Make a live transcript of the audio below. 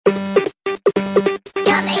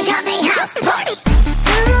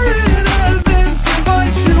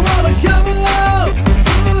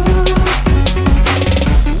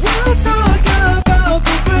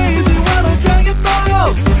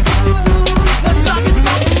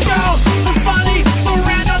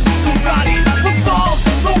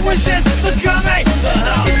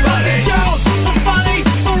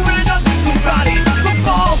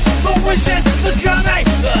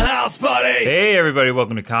everybody.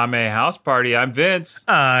 Welcome to Kame House Party. I'm Vince.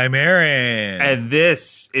 I'm Aaron. And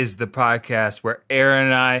this is the podcast where Aaron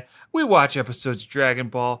and I, we watch episodes of Dragon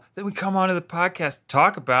Ball, then we come onto the podcast,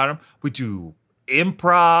 talk about them. We do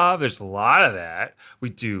improv. There's a lot of that. We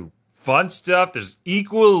do fun stuff. There's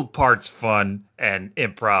equal parts fun and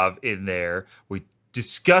improv in there. We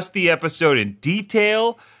discuss the episode in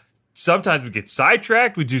detail. Sometimes we get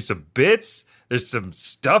sidetracked. We do some bits. There's some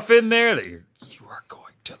stuff in there that you are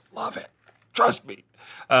going to love it. Trust me.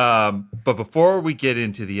 But before we get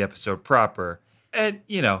into the episode proper, and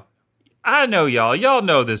I know y'all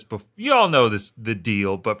know this. Y'all know this, the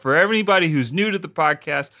deal. But for everybody who's new to the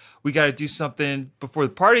podcast, we got to do something before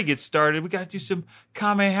the party gets started. We got to do some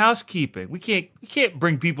Kame housekeeping. We can't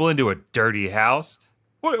bring people into a dirty house.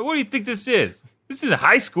 What do you think this is? This isn't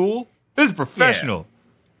high school. This is professional. Yeah.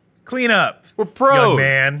 Clean up. We're pros, young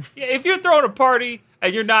man. Yeah, if you're throwing a party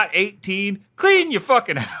and you're not 18, clean your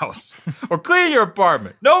fucking house or clean your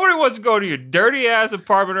apartment. Nobody wants to go to your dirty ass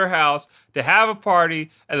apartment or house to have a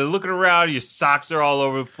party and then looking around, your socks are all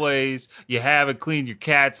over the place. You haven't cleaned your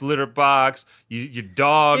cat's litter box. Your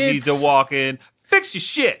dog needs a walk in. Fix your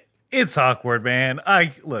shit. It's awkward, man.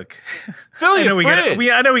 Look. Fill your fridge.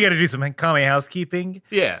 I know we got to do some Kame housekeeping.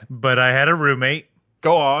 Yeah. But I had a roommate.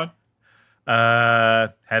 Go on.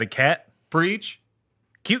 Had a cat. Preach.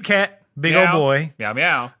 Cute cat. Big Meow. old boy. Meow,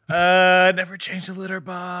 meow. Never changed the litter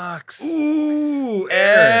box. Ooh,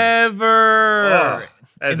 Aaron. Ever. Oh,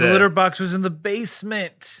 and the litter box was in the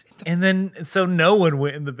basement. So no one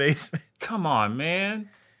went in the basement. Come on, man.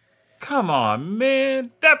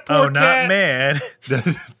 That poor cat. Not man.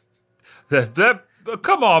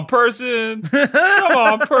 Come on, person. Come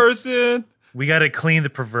on, person. We got to clean the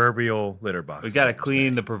proverbial litter box. We got to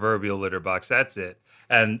clean the proverbial litter box. That's it.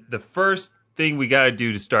 And the first thing we got to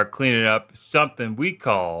do to start cleaning up is something we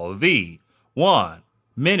call the 1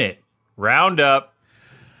 minute roundup.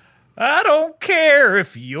 I don't care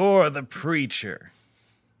if you're the preacher.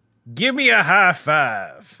 Give me a high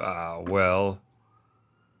five. Well,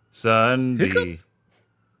 son, the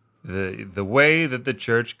way that the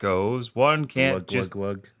church goes, one can't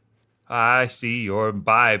glug. I see you're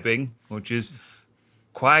imbibing, which is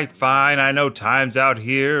quite fine. I know times out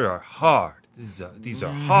here are hard. These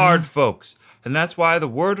are hard folks. And that's why the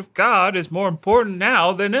word of God is more important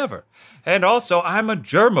now than ever. And also, I'm a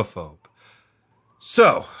germaphobe.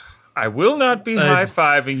 So, I will not be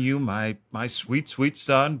high-fiving you, my sweet, sweet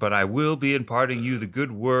son, but I will be imparting you the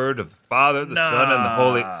good word of the Father, the Son, and the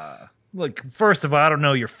Holy... Look, first of all, I don't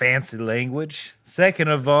know your fancy language. Second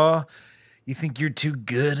of all, you think you're too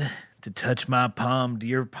good to touch my palm to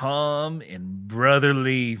your palm in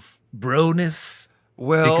brotherly broness?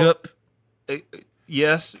 Well, Hiccup?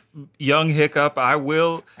 Yes, young Hiccup, I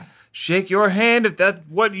will shake your hand if that's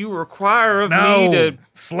what you require of me to...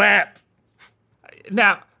 slap.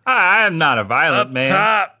 Now, I am not a violent Up man.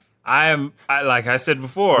 top. Like I said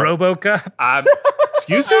before... RoboCop?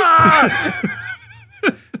 Excuse me?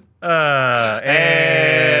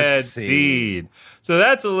 And scene. So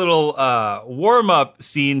that's a little warm-up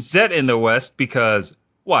scene set in the West because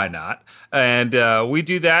why not? And we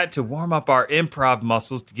do that to warm up our improv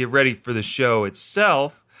muscles to get ready for the show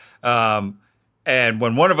itself. And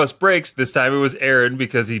when one of us breaks, this time it was Aaron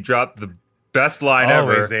because he dropped the best line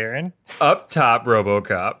ever. Always Aaron. Up top,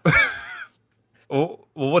 RoboCop. Well,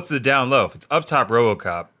 what's the down low? If it's up top,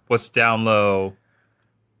 RoboCop, what's down low?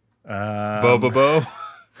 Bobobo?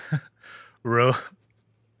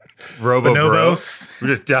 Bonobos. We're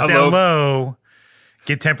just down low.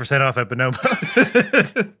 Get 10% off at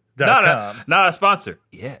bonobos. Not a sponsor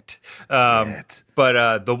yet.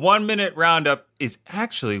 But the 1 minute roundup is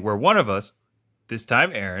actually where one of us, this time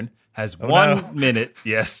Aaron, has 1 minute.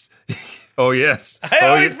 Yes. Oh, yes. I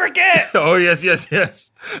always forget. Oh, yes.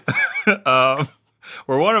 Where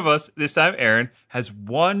one of us, this time Aaron, has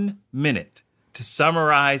 1 minute to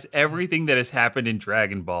summarize everything that has happened in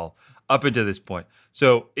Dragon Ball up until this point.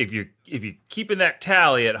 So if you're keeping that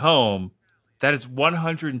tally at home, that is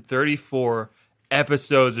 134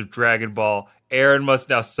 episodes of Dragon Ball. Aaron must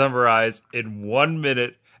now summarize in 1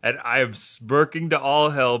 minute, and I am smirking to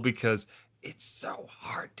all hell because it's so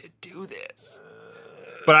hard to do this.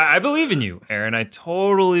 But I believe in you, Aaron. I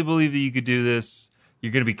totally believe that you could do this.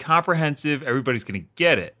 You're going to be comprehensive. Everybody's going to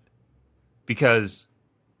get it because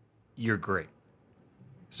you're great.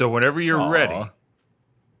 So whenever you're ready,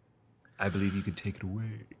 I believe you can take it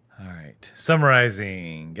away. All right.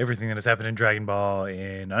 Summarizing everything that has happened in Dragon Ball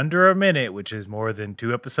in under a minute, which is more than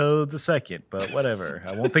 2 episodes a second, but whatever.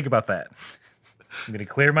 I won't think about that. I'm going to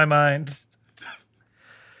clear my mind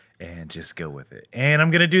and just go with it. And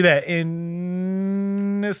I'm going to do that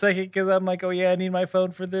in in a second because I'm like, oh yeah, I need my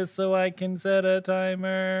phone for this so I can set a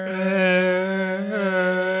timer.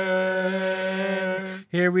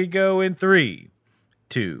 Here we go in 3,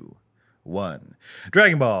 2, 1.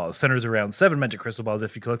 Dragon Ball centers around 7 magic crystal balls.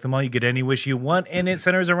 If you collect them all, you get any wish you want, and it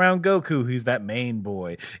centers around Goku, who's that main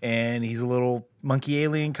boy, and he's a little monkey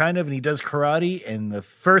alien kind of, and he does karate. In the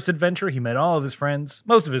first adventure, he met all of his friends,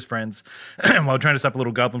 most of his friends, while trying to stop a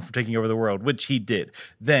little goblin from taking over the world, which he did.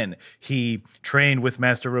 Then he trained with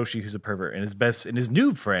Master Roshi, who's a pervert, and his best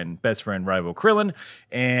friend rival Krillin,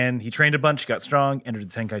 and he trained a bunch, got strong, entered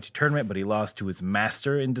the Tenkaichi tournament, but he lost to his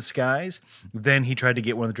master in disguise. Then he tried to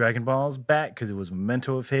get one of the Dragon Balls back because it was a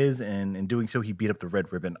memento of his, and in doing so, he beat up the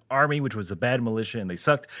Red Ribbon Army, which was a bad militia, and they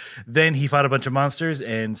sucked. Then he fought a bunch of monsters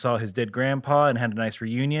and saw his dead grandpa and had a nice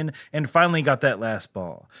reunion, and finally got that last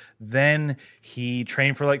ball. Then he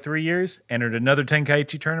trained for like 3 years, entered another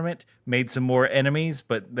Tenkaichi tournament, made some more enemies,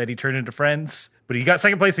 but that he turned into friends, but he got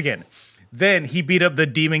second place again. Then he beat up the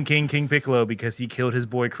Demon King, King Piccolo, because he killed his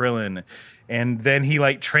boy Krillin. And then he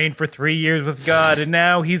like trained for 3 years with God, and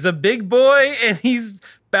now he's a big boy, and he's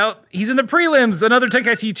in the prelims, another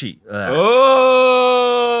Tenkaichi. Oh,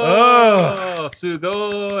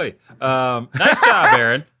 sugoi. Nice job,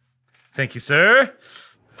 Aaron. Thank you, sir.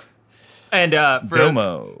 And for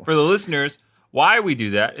Domo. the listeners, why we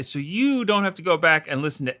do that is so you don't have to go back and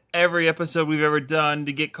listen to every episode we've ever done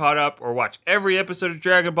to get caught up, or watch every episode of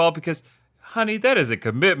Dragon Ball, because, honey, that is a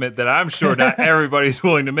commitment that I'm sure not everybody's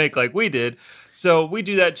willing to make like we did. So we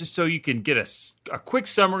do that just so you can get a quick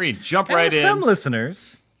summary and jump right in. Some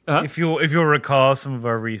listeners, if you'll recall some of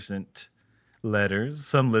our recent letters,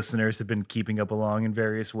 some listeners have been keeping up along in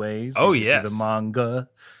various ways. Oh, yes. Through the manga.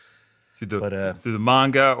 Through the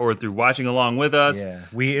manga or through watching along with us. Yeah,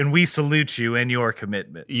 we salute you and your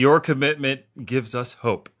commitment. Your commitment gives us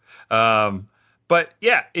hope. But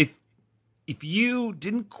yeah, if you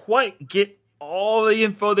didn't quite get all the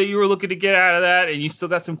info that you were looking to get out of that, and you still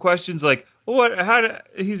got some questions like,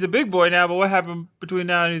 he's a big boy now, but what happened between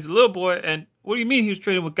now and he's a little boy? And what do you mean he was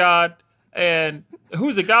training with God? And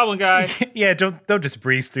who's a goblin guy? Yeah, don't just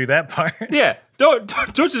breeze through that part. Yeah, don't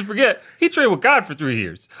just forget he trained with God for 3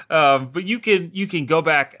 years. But you can go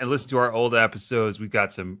back and listen to our old episodes. We've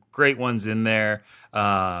got some great ones in there.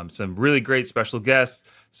 Some really great special guests.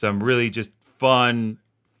 Some really just fun,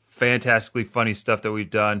 fantastically funny stuff that we've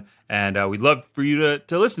done, and we'd love for you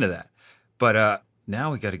to listen to that. But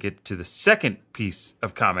now we got to get to the second piece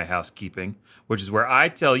of Kame housekeeping, which is where I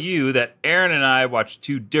tell you that Aaron and I watched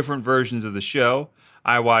 2 different versions of the show.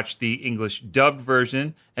 I watched the English dubbed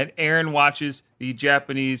version, and Aaron watches the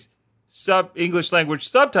Japanese English language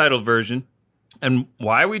subtitled version. And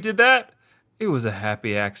why we did that? It was a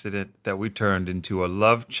happy accident that we turned into a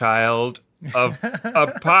love child of a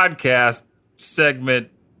podcast segment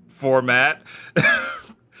format.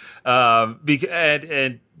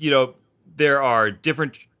 And you know, there are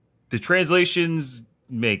the translations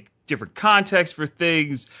make different context for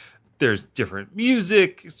things. There's different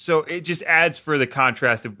music, so it just adds for the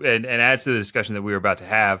contrast and adds to the discussion that we were about to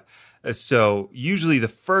have. So usually the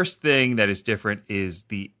first thing that is different is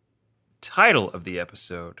the title of the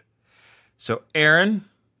episode. So Aaron,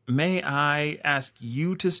 may I ask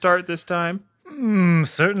you to start this time?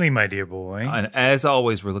 Certainly, my dear boy. And as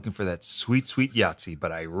always, we're looking for that sweet, sweet Yahtzee,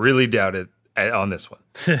 but I really doubt it on this one.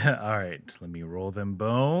 All right, let me roll them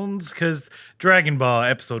bones, because Dragon Ball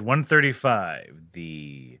episode 135,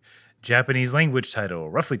 the Japanese language title,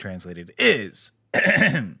 roughly translated, is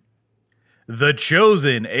The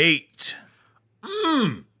Chosen 8.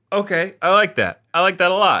 Okay, I like that. I like that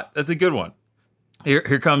a lot. That's a good one. Here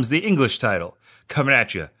comes the English title coming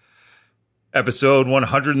at you. Episode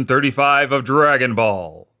 135 of Dragon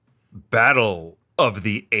Ball, Battle of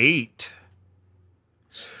the 8.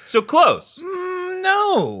 So close.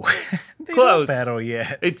 No, they close. Don't battle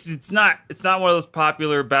yet. It's not one of those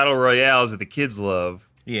popular battle royales that the kids love.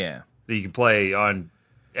 Yeah, that you can play on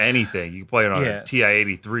anything. You can play it on a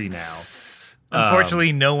TI-83 now.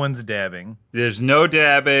 Unfortunately, no one's dabbing. There's no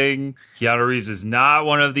dabbing. Keanu Reeves is not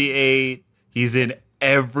one of the 8. He's in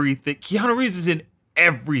everything. Keanu Reeves is in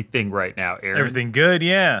everything right now, Aaron. Everything good,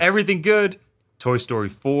 yeah. Everything good. Toy Story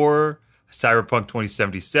 4, Cyberpunk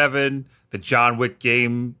 2077, the John Wick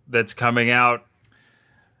game that's coming out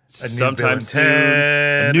sometime soon.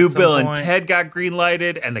 A new Bill and Ted got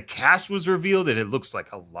greenlighted, and the cast was revealed, and it looks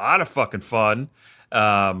like a lot of fucking fun.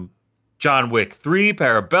 John Wick 3,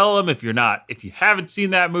 Parabellum. If you haven't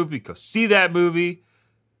seen that movie, go see that movie.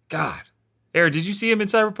 God. Aaron, did you see him in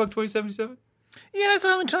Cyberpunk 2077? Yeah, I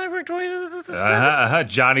saw him in Cyberpunk 2077.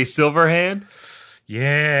 Johnny Silverhand.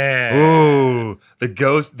 Yeah. Ooh, the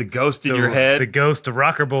ghost in your head. The ghost of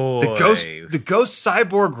Rocker Boy. The ghost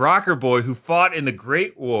cyborg rocker boy who fought in the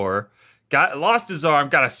Great War, lost his arm,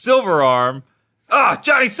 got a silver arm. Ah,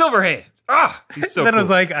 Johnny Silverhands. Ah, he's so Then cool. I was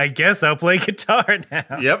like, I guess I'll play guitar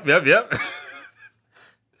now. Yep.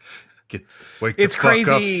 Wake the fuck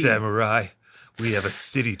up, samurai. We have a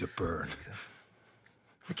city to burn.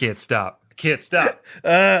 I can't stop. Different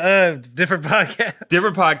podcast.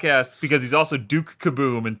 Different podcast because he's also Duke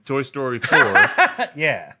Kaboom in Toy Story 4.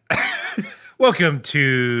 Yeah. Welcome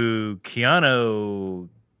to Keanu.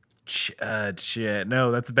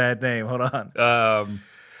 No, that's a bad name. Hold on.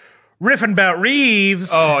 Riffing about Reeves.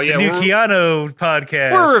 Oh, yeah. The new Keanu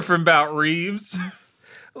podcast. We're riffing about Reeves.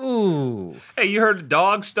 Ooh. Hey, you heard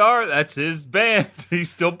Dog Star? That's his band. He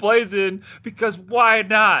still plays in because why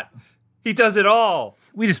not? He does it all.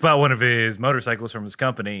 We just bought one of his motorcycles from his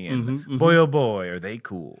company, and boy, oh boy, are they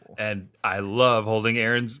cool. And I love holding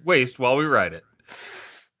Aaron's waist while we ride it.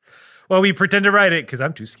 Well, we pretend to ride it because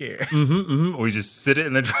I'm too scared. We just sit it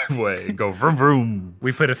in the driveway and go vroom vroom.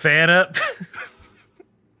 We put a fan up.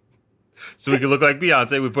 So we can look like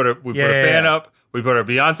Beyonce. We put a fan up. We put our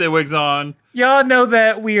Beyonce wigs on. Y'all know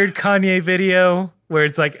that weird Kanye video where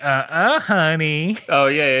it's like, honey. Oh,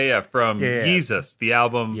 yeah. From Jesus, the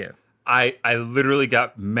album. Yeah. I literally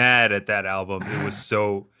got mad at that album. It was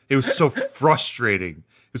so frustrating.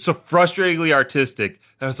 It was so frustratingly artistic.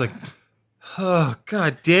 And I was like, oh,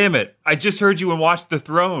 God damn it. I just heard you and Watch the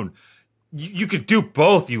Throne. You could do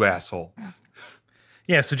both, you asshole.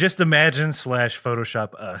 Yeah, so just imagine /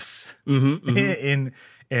 Photoshop us in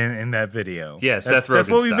that video. Yeah, Seth Rogen That's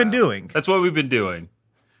what we've style. been doing. That's what we've been doing.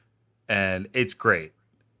 And it's great.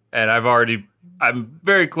 And I'm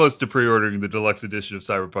very close to pre-ordering the deluxe edition of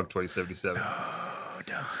Cyberpunk 2077. Oh,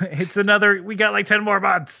 no. It's we got like 10 more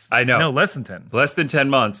months. I know. No, less than 10. Less than 10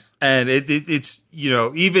 months. And it's,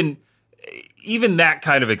 even that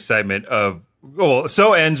kind of excitement of,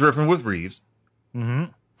 so ends Riffing with Reeves.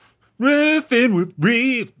 Mm-hmm. Riffing with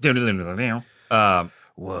Reeves.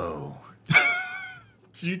 Whoa.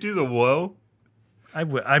 Did you do the whoa? I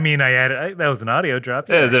added, that was an audio drop.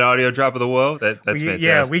 Yeah, it's an audio drop of the whoa. That's fantastic.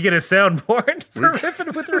 Yeah, we get a soundboard for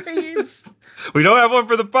Riffing with Reeves. We don't have one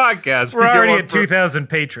for the podcast. We're already at 2,000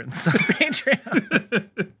 patrons on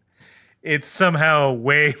Patreon. It's somehow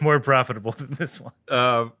way more profitable than this one.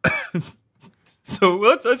 So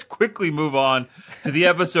let's quickly move on to the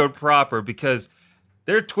episode proper because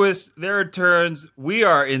there are twists, there are turns. We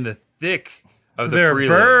are in the thick of the prelims.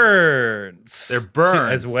 Burns. They're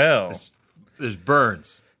burns as well. There's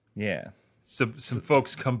burns. Yeah. Some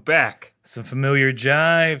folks come back. Some familiar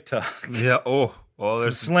jive talk. Yeah.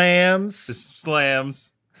 There's some slams.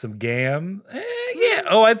 Slams. Some gam. Yeah.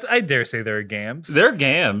 Oh, I dare say there are gams. They're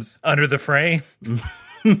gams. Under the frame.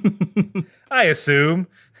 I assume.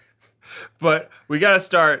 But we got to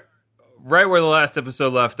start right where the last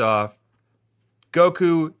episode left off.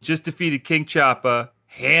 Goku just defeated King Choppa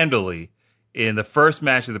handily in the first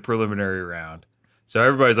match of the preliminary round. So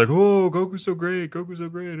everybody's like, oh, Goku's so great. Goku's so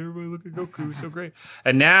great. Everybody look at Goku. So great.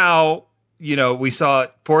 And now, we saw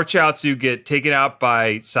poor Chaozu get taken out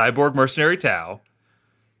by Cyborg Mercenary Tao.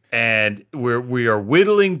 And we are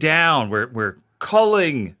whittling down. We're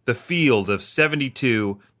culling the field of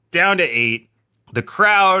 72 down to 8. The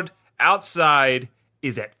crowd outside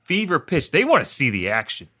is at fever pitch. They want to see the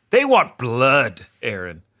action. They want blood,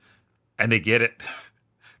 Aaron. And they get it.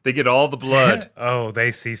 They get all the blood. Oh, they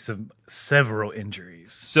see several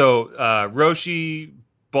injuries. So Roshi,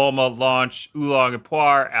 Bulma, Launch, Oolong, and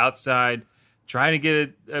Poir outside trying to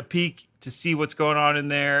get a peek to see what's going on in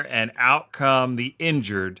there. And out come the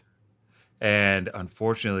injured. And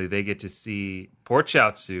unfortunately, they get to see poor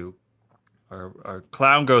Chaozu, our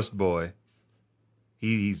clown ghost boy.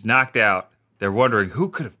 He's knocked out. They're wondering who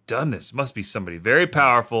could have done this. Must be somebody very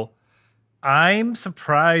powerful. I'm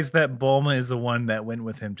surprised that Bulma is the one that went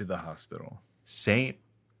with him to the hospital. Same.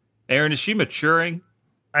 Aaron, is she maturing?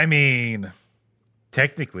 I mean,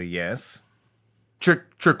 technically, yes.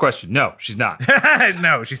 Trick question. No, she's not.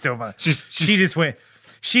 No, she's still fine. She just went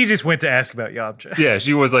to ask about Yamcha. Yeah,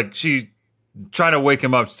 she was like, trying to wake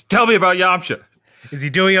him up. Tell me about Yamcha. Is he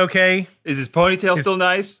doing okay? Is his ponytail still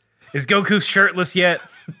nice? Is Goku shirtless yet?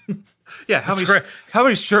 Yeah, how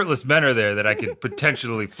many shirtless men are there that I could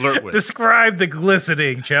potentially flirt with? Describe the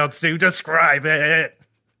glistening, Chaozu. Describe it.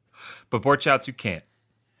 But poor Chaozu can't.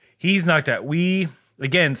 He's knocked out. We,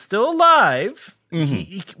 again, still alive.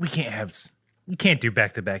 Mm-hmm. We can't do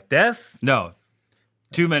back-to-back deaths. No.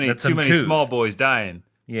 Too many small boys dying.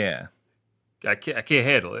 Yeah. I can't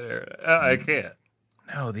handle it. I can't.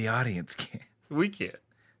 No, the audience can't. We can't.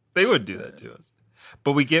 They would do that to us.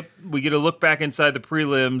 But we get a look back inside the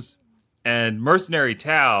prelims, and Mercenary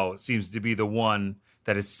Tao seems to be the one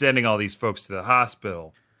that is sending all these folks to the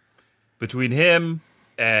hospital. Between him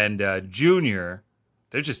and Junior,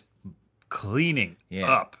 they're just cleaning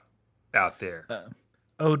up out there.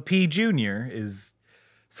 Ode P. Jr. is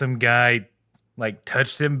some guy, like,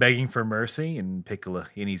 touched him begging for mercy, and Piccolo,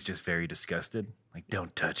 and he's just very disgusted. Like,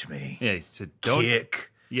 don't touch me. Yeah, he said, don't.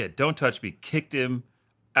 Kick. Yeah, don't touch me. Kicked him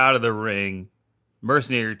out of the ring.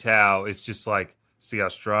 Mercenary Tao is just like, see how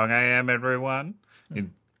strong I am, everyone?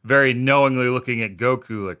 And very knowingly looking at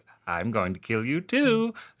Goku like, I'm going to kill you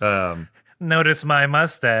too. Notice my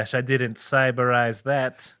mustache. I didn't cyberize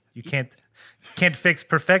that. You can't fix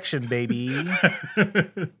perfection, baby.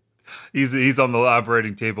 He's on the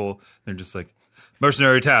operating table. They're just like,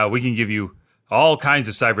 Mercenary Tao, we can give you all kinds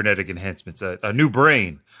of cybernetic enhancements, a new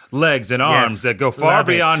brain, legs and arms that go far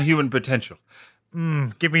beyond human potential.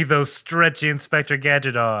 Give me those stretchy Inspector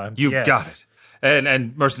Gadget arms. You've got it.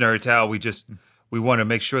 And Mercenary Tao, we want to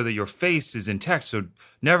make sure that your face is intact, so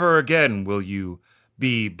never again will you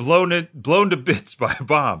be blown to bits by a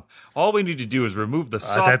bomb. All we need to do is remove the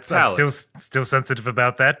soft palate. I'm still sensitive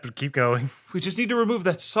about that, but keep going. We just need to remove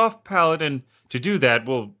that soft palate, and to do that,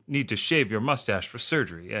 we'll need to shave your mustache for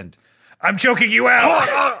surgery. And I'm choking you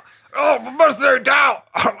out. Mercenary Tao!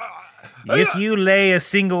 If you lay a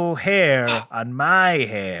single hair on my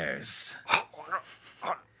hairs,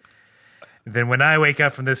 then when I wake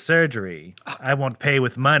up from this surgery, I won't pay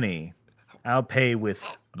with money. I'll pay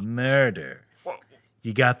with murder.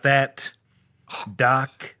 You got that,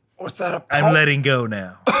 Doc? Was that a poem? I'm letting go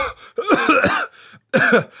now.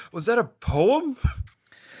 Was that a poem?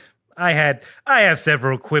 I have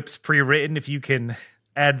several quips pre-written if you can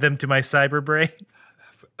add them to my cyber brain.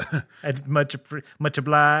 I'd much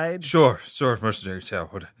obliged. Sure, Mercenary Tao.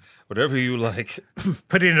 Whatever you like.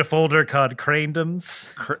 Put it in a folder called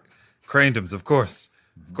Cranedoms. Cranedoms, of course.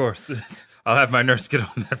 Of course. I'll have my nurse get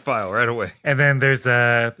on that file right away. And then there's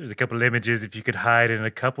a couple images if you could hide in a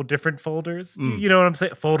couple different folders. You know what I'm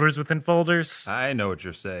saying? Folders within folders. I know what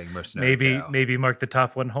you're saying, Mercenary Tao. Maybe mark the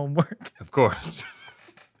top one homework. Of course.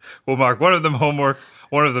 We'll mark one of them homework,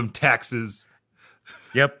 one of them taxes.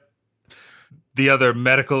 Yep. The other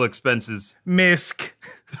medical expenses. Misk.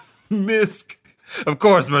 Of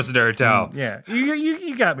course, Mercenary Tao. Yeah.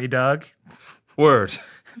 You got me, dog. Word.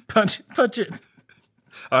 Punch it.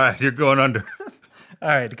 All right, you're going under. All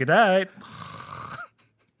right, good night.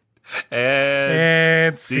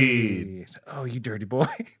 And seed. Oh, you dirty boy.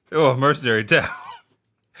 Oh, Mercenary Tao.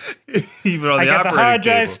 Even on I the got the operating hard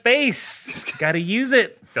drive table. space. Got to use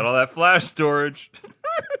it. It's got all that flash storage.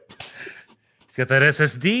 It's got that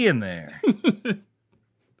SSD in there.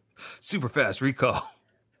 Super fast recall.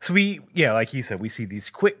 So like you said, we see these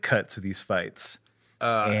quick cuts of these fights.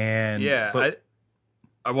 I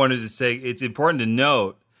wanted to say it's important to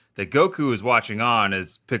note that Goku is watching on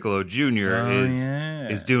as Piccolo Jr.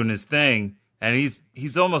 is doing his thing, and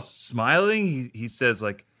he's almost smiling. He says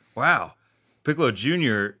like, "Wow, Piccolo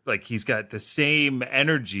Jr. like he's got the same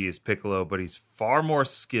energy as Piccolo, but he's far more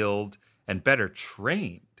skilled and better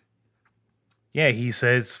trained." Yeah, he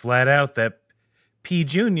says flat out that P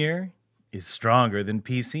Jr. is stronger than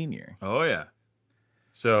P Senior. Oh yeah.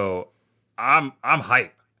 So I'm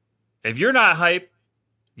hype. If you're not hype,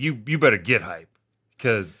 you better get hype,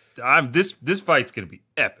 because this fight's gonna be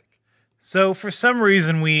epic. So for some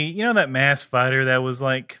reason that masked fighter that was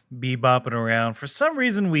like bebopping around, for some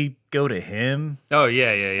reason we go to him. Oh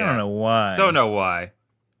yeah. I don't know why. Don't know why.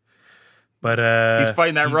 But he's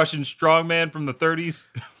fighting that Russian strongman from the 30s.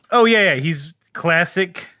 Oh yeah. He's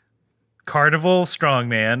classic carnival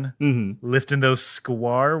strongman, lifting those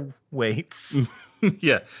squar weights.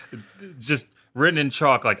 Yeah, it's just written in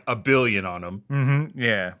chalk like a billion on him. Mm-hmm.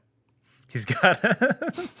 Yeah, he's got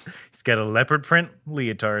a leopard print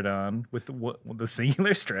leotard on with the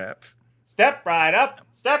singular strap. Step right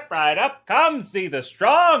up, come see the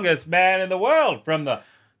strongest man in the world from the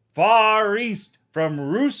far east, from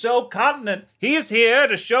Russo continent. He's here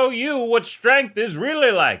to show you what strength is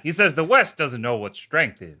really like. He says the West doesn't know what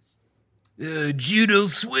strength is. Judo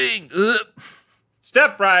swing.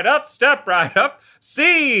 Step right up.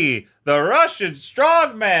 See the Russian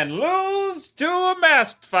strongman lose to a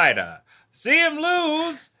masked fighter. See him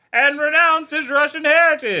lose and renounce his Russian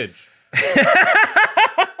heritage.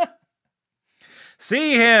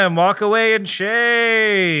 See him walk away in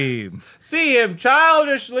shame. See him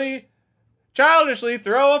childishly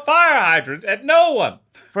throw a fire hydrant at no one.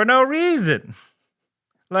 For no reason.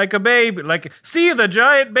 Like a baby. See the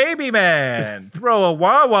giant baby man throw a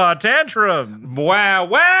wah-wah tantrum. Wah,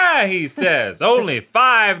 wah, he says. Only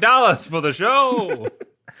 $5 for the show.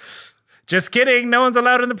 Just kidding. No one's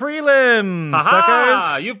allowed in the prelims,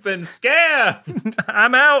 suckers. You've been scammed.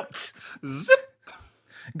 I'm out. Zip.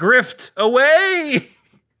 Grift away.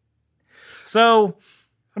 So,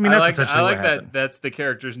 I mean, that's essentially I like what that. happened. That's the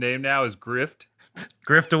character's name now is Grift.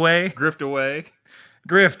 Grift away. Grift away.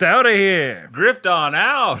 Grift out of here. Grift on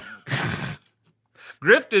out.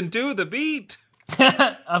 Grift into the beat.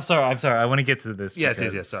 I'm sorry. I want to get to this. Yes.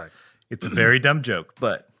 because Sorry. It's a very dumb joke,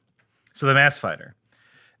 but so the mass fighter.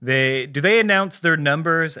 They announce their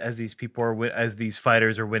numbers as these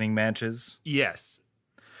fighters are winning matches? Yes.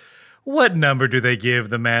 What number do they give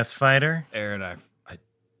the mass fighter? Aaron, I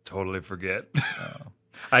totally forget. Oh.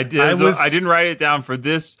 I didn't write it down for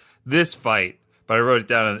this fight, but I wrote it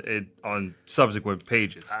down on subsequent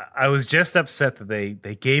pages. I was just upset that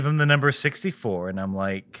they gave him the number 64, and I'm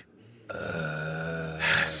like,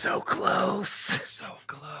 so close. So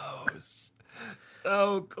close.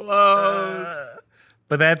 So close.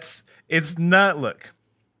 But it's not, look,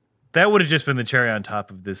 that would have just been the cherry on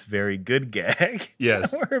top of this very good gag.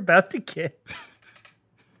 Yes. We're about to get.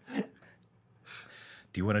 Do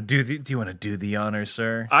you want to do the honor,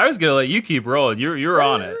 sir? I was gonna let you keep rolling. You're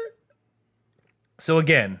on it. So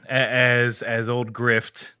again, as old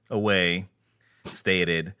Grift away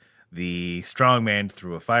stated, the strongman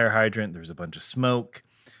threw a fire hydrant. There's a bunch of smoke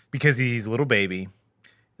because he's a little baby.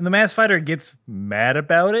 And the mass fighter gets mad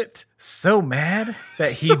about it. So mad that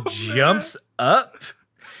he jumps up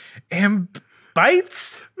and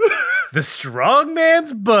bites the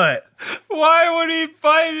strongman's butt. Why would he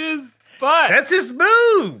bite his butt? That's his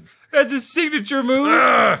move. That's his signature move.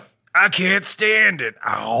 I can't stand it.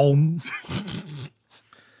 Ow.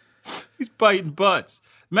 He's biting butts.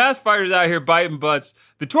 Mass fighters out here biting butts.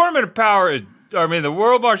 The tournament of power the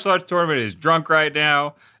World Martial Arts Tournament is drunk right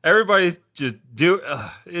now. Everybody's just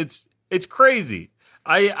it's crazy.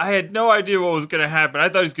 I had no idea what was going to happen. I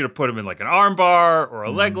thought he was going to put him in like an arm bar or a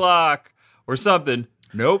leg lock or something.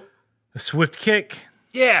 Nope. A swift kick.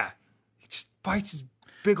 Yeah. He just bites his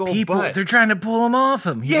big old butt. They're trying to pull him off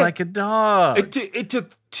him. He's like a dog. It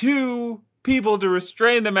took two people to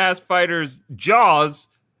restrain the mass fighter's jaws.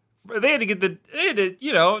 They had to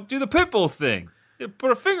do the pit bull thing. They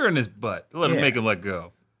put a finger in his butt to make him let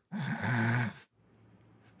go.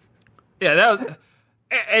 Yeah, that was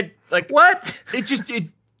what?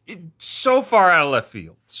 It so far out of left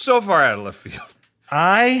field. So far out of left field.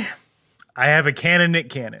 I have a canon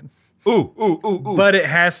Nick Cannon. Ooh. But it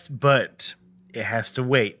has to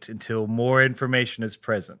wait until more information is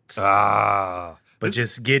present. But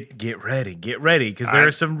just get ready, because there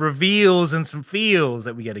are some reveals and some feels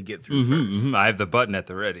that we got to get through first. I have the button at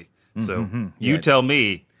the ready. So you tell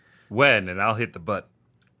me when, and I'll hit the button.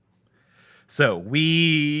 So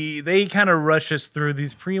they kind of rush us through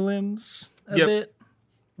these prelims a bit.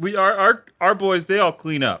 We our boys, they all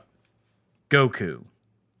clean up. Goku,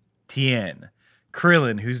 Tien,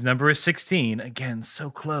 Krillin, whose number is 16, again so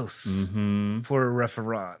close for a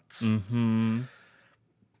reference.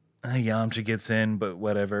 Yamcha gets in, but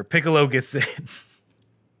whatever. Piccolo gets in.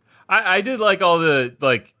 I did like all the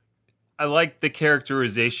I like the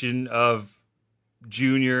characterization of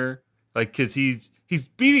Junior, because he's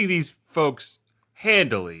beating these folks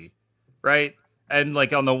handily, right? And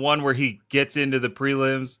on the one where he gets into the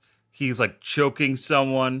prelims, he's choking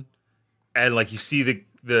someone, and you see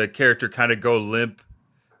the character kind of go limp,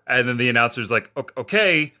 and then the announcer's like,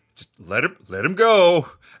 okay, just let him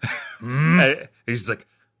go. And he's like,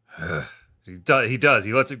 he does.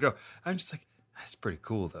 He lets it go. I'm just like, that's pretty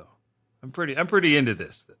cool, though. I'm pretty into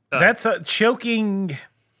this. That's choking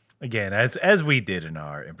again, as we did in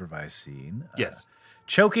our improvised scene. Yes,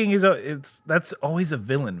 choking that's always a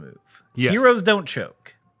villain move. Yes. Heroes don't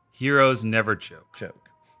choke. Heroes never choke.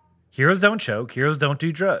 Heroes don't choke. Heroes don't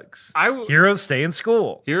do drugs. Heroes stay in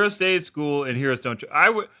school. Heroes stay in school, and heroes don't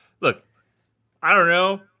choke. Look. I don't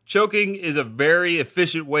know. Choking is a very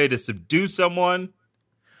efficient way to subdue someone.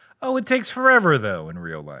 Oh, it takes forever though in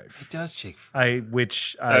real life. It does take. I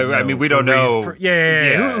mean, we don't know.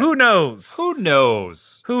 Yeah. Who knows? Who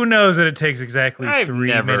knows? Who knows that it takes exactly 3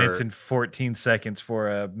 never... minutes and 14 seconds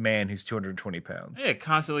for a man who's 220 pounds? Yeah,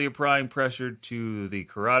 constantly applying pressure to the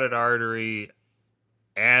carotid artery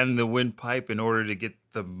and the windpipe in order to get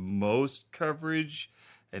the most coverage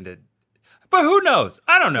But who knows?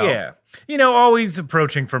 I don't know. Yeah, always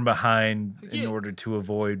approaching from behind in order to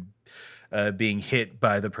avoid being hit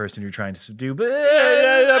by the person you're trying to subdue. But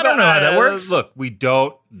I don't know how that works. Look, we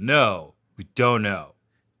don't know.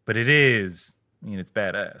 But it is. It's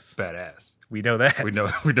badass. Badass. We know that. We know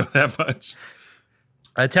that much.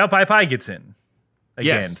 Tao Pai Pai gets in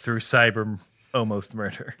again yes. through cyber almost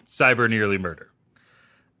murder. Cyber nearly murder.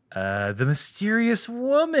 The mysterious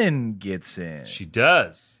woman gets in. She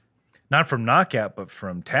does. Not from knockout, but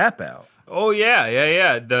from tap out. Oh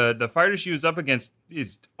yeah. The fighter she was up against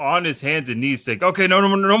is on his hands and knees saying, "Okay, no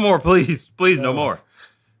more, please, no more."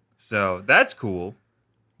 So that's cool.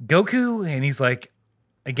 Goku, and he's like,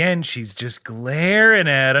 again, she's just glaring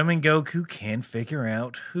at him, and Goku can't figure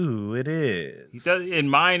out who it is. He does. In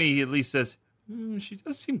mine, he at least says, "She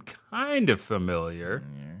does seem kind of familiar."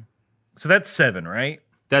 So that's 7, right?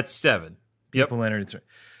 That's 7. People entered.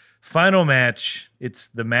 Final match. It's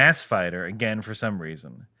the mass fighter again for some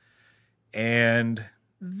reason, and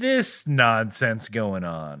this nonsense going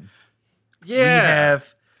on. Yeah,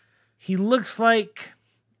 He looks like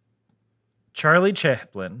Charlie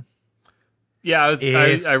Chaplin. Yeah,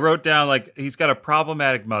 I wrote down like he's got a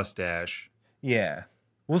problematic mustache. Yeah,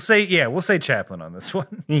 we'll say Chaplin on this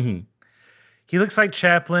one. Mm-hmm. He looks like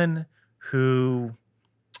Chaplin who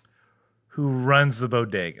runs the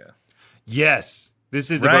bodega. Yes, this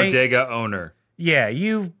is Right? a bodega owner. Yeah,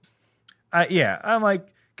 I'm like,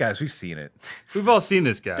 guys, we've seen it. We've all seen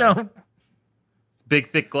this guy. Don't. Big,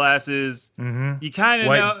 thick glasses. Mm-hmm. You kind of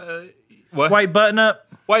know what? White button up.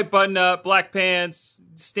 White button up, black pants,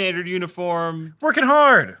 standard uniform. Working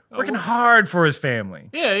hard for his family.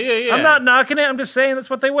 Yeah. I'm not knocking it. I'm just saying that's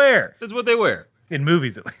what they wear That's what they wear. in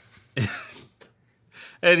movies, at least.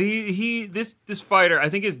 And this fighter, I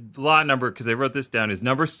think his lot number, because I wrote this down, is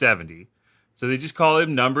number 70. So they just call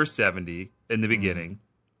him number 70 in the beginning.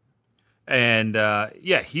 And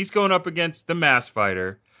he's going up against the mass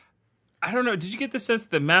fighter. I don't know. Did you get the sense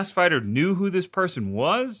that the mass fighter knew who this person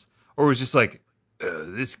was? Or was just like,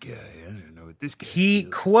 this guy, I don't know what this guy is.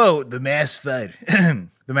 Quote, the mass fighter.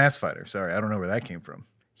 The mass fighter. Sorry, I don't know where that came from.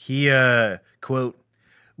 He, quote,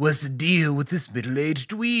 what's the deal with this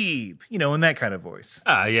middle-aged dweeb? You know, in that kind of voice.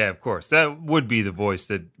 Yeah, of course. That would be the voice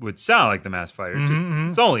that would sound like the mass fighter.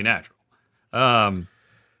 It's only natural.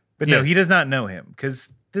 But no, he does not know him because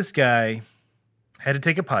this guy had to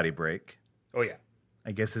take a potty break. Oh, yeah.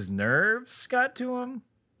 I guess his nerves got to him.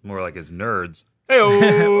 More like his nerds. Hey,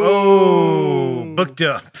 booked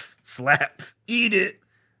up. Slap. Eat it.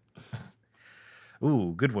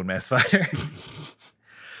 Ooh, good one, mass fighter.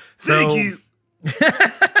 Thank you.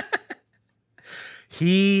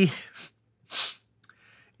 He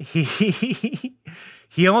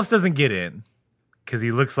almost doesn't get in because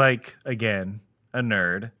he looks like, again, a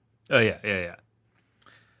nerd. Oh, yeah.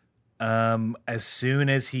 As soon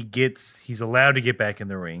as he's allowed to get back in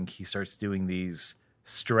the ring, he starts doing these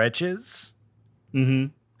stretches. Mm-hmm.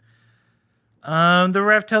 The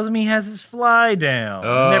ref tells him he has his fly down,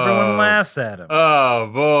 and everyone laughs at him. Oh,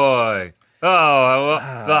 boy.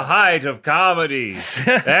 Oh, the height of comedy.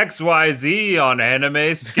 XYZ on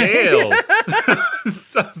anime scale.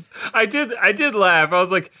 I did laugh. I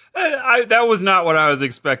was like, that was not what I was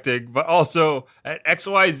expecting. But also, an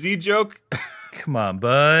XYZ joke? Come on,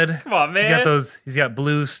 bud. Come on, man. He's got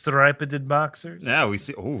blue striped boxers. Now we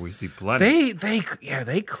see plenty.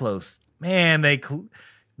 They close. Man, they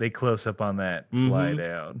close up on that fly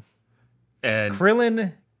down. And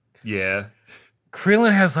Krillin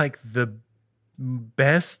has like the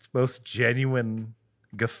best, most genuine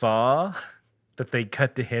guffaw that they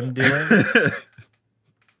cut to him doing.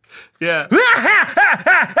 Yeah.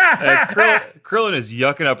 Krillin is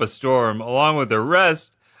yucking up a storm along with the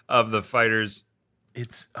rest of the fighters.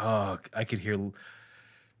 I could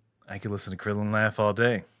listen to Krillin laugh all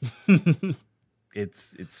day.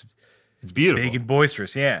 It's beautiful. Big and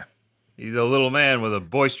boisterous, yeah. He's a little man with a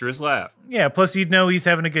boisterous laugh. Yeah, plus you'd know he's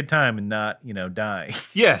having a good time and not, die.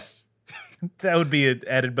 Yes. That would be an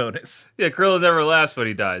added bonus. Yeah, Krillin never laughs when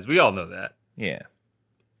he dies. We all know that. Yeah.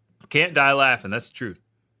 Can't die laughing. That's the truth.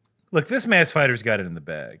 Look, this mass fighter's got it in the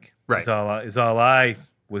bag. Right. Is all I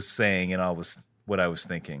was saying and what I was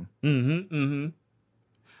thinking.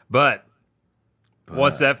 But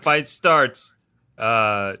once that fight starts,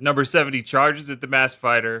 number 70 charges at the mass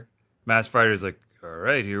fighter. Mass fighter's like, all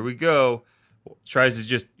right, here we go.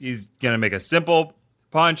 He's going to make a simple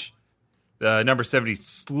punch. Number 70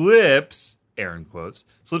 slips, Aaron quotes,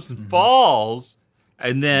 and falls,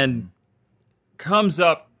 and then comes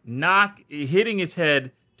up, hitting his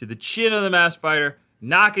head to the chin of the mass fighter,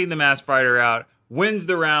 knocking the mass fighter out, wins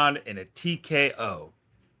the round in a TKO.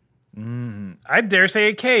 I dare say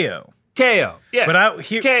a KO. KO, yeah. But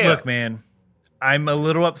KO. Look, man, I'm a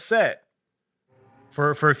little upset for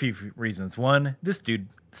a few reasons. One, this dude,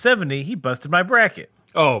 70, he busted my bracket.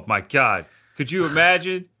 Oh, my God. Could you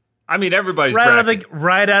imagine? I mean, everybody's bracket.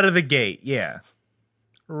 Right out of the gate, yeah.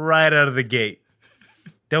 Right out of the gate.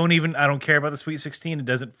 I don't care about the Sweet 16. It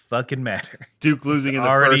doesn't fucking matter. Duke losing in the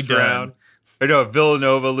first round. Or no,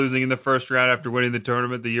 Villanova losing in the first round after winning the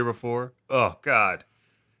tournament the year before. Oh, God.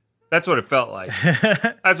 That's what it felt like.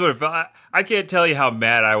 That's what it felt. I can't tell you how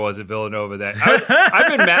mad I was at Villanova.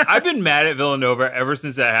 I've been mad at Villanova ever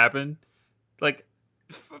since that happened. Like,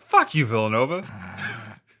 fuck you, Villanova.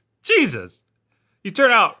 Jesus, you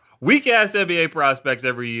turn out weak ass NBA prospects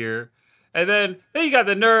every year, and then you got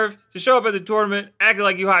the nerve to show up at the tournament acting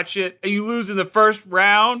like you hot shit, and you lose in the first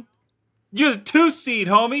round. You're the 2 seed,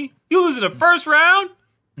 homie. You lose in the first round.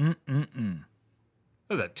 What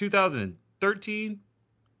was that? 2013.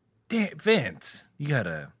 Damn, Vince, you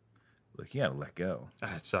gotta let go.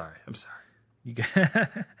 I'm sorry. You got.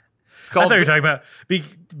 It's called. I thought you were talking about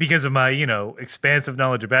because of my, expansive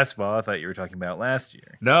knowledge of basketball. I thought you were talking about last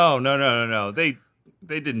year. No. They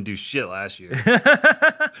didn't do shit last year.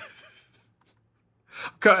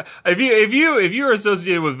 If you are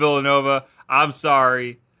associated with Villanova, I'm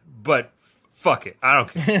sorry, but fuck it. I don't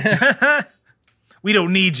care. We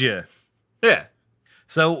don't need you. Yeah.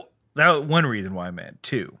 So that one reason why I'm mad.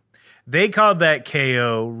 2, they called that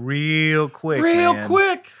KO real quick.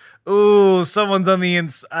 Quick. Ooh, someone's on the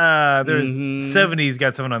inside. There's 70's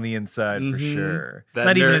got someone on the inside for sure.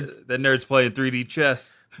 That nerd's playing 3D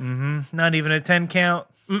chess. Not even a 10 count.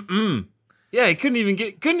 Yeah, he couldn't even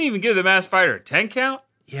give the masked fighter a 10 count.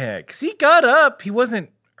 Yeah, because he got up. He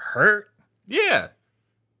wasn't hurt. Yeah.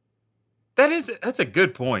 That's a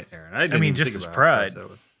good point, Aaron. I mean, just his pride.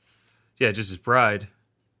 Yeah, just his pride.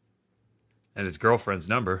 And his girlfriend's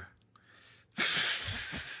number.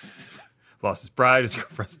 Lost his pride, his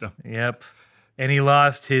girlfriend's number. Yep. And he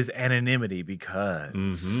lost his anonymity because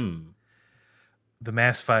the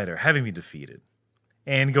masked fighter having me defeated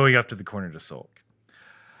and going up to the corner to sulk.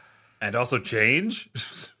 And also change?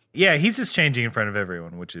 Yeah, he's just changing in front of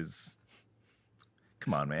everyone, which is...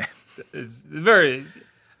 Come on, man. It's very...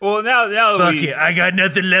 Well, now Fuck it, I got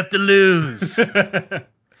nothing left to lose.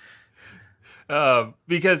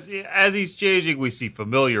 Because as he's changing, we see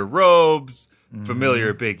familiar robes,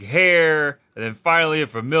 familiar big hair, and then finally a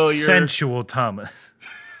familiar... Sensual Thomas.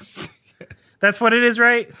 Yes. That's what it is,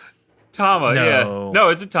 right? Tama, No. yeah. No,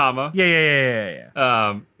 it's a Tama.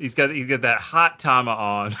 Yeah. He's got that hot Tama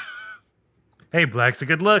on. Hey, black's a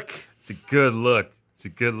good look. It's a good look.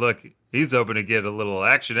 He's hoping to get a little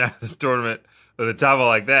action out of this tournament with a Tama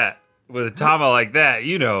like that. With a Tama like that,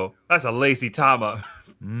 that's a lacy Tama.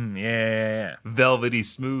 Yeah. Velvety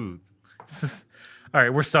smooth. All right,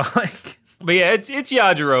 we're stalling. But yeah, it's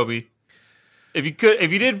Yajirobe. If you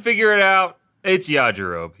didn't figure it out, it's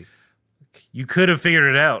Yajirobe. You could have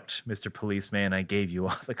figured it out, Mr. Policeman. I gave you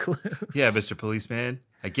all the clues. Yeah, Mr. Policeman.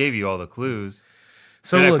 I gave you all the clues.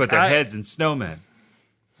 So then look, I put their heads in snowmen.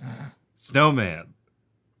 Snowman.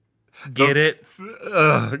 Get it?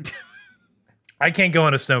 Ugh. I can't go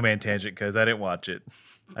on a snowman tangent because I didn't watch it.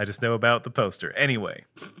 I just know about the poster. Anyway,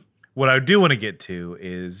 what I do want to get to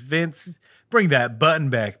is Vince, bring that button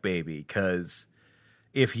back, baby, because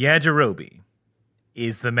if Yajirobe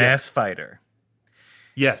is the masked fighter,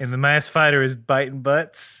 yes, and the masked fighter is biting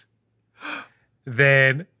butts,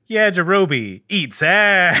 then Yajirobe eats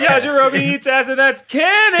ass. Yajirobe eats ass, and that's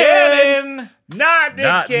canon. Not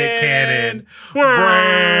Nick Cannon.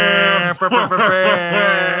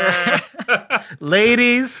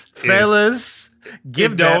 Ladies, fellas,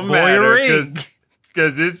 give that boy a ring.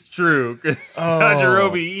 Because it's true. Because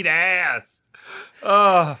Yajirobe eat ass.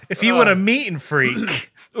 If you want a meat and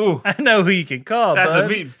freak, ooh, I know who you can call. That's bud. a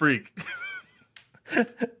meat and freak.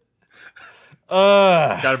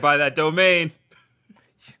 Gotta buy that domain.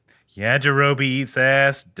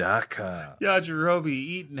 YajirobeEatsAss.com.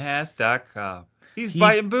 YajirobeEatingass.com. He's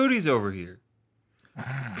biting booties over here.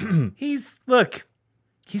 He's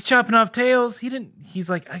chopping off tails. He's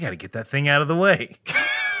like, I gotta get that thing out of the way.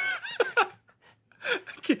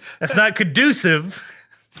 That's not conducive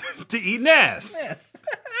to eating ass. Yes.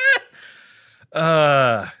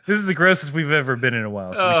 This is the grossest we've ever been in a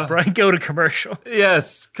while, so we should probably go to commercial.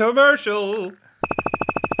 Yes, commercial.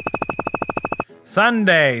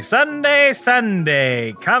 Sunday,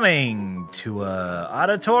 coming to a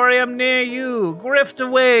auditorium near you.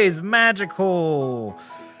 Griftaway's magical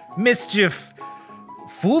mischief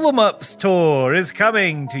Fool 'em Up store is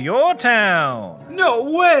coming to your town. No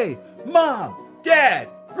way! Mom, Dad,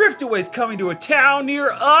 Griftaway's coming to a town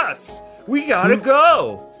near us. We gotta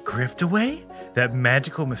go. Griftaway? That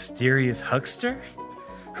magical, mysterious huckster?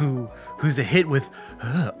 Who's a hit with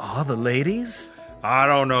all the ladies? I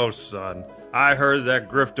don't know, son. I heard that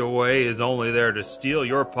Griftaway is only there to steal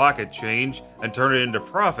your pocket change and turn it into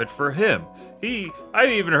profit for him. I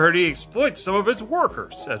even heard he exploits some of his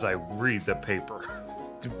workers as I read the paper.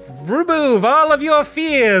 Remove all of your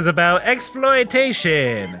fears about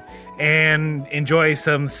exploitation and enjoy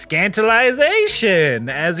some scantalization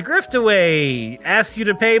as Griftaway asks you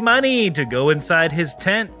to pay money to go inside his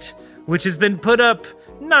tent, which has been put up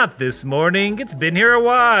not this morning. It's been here a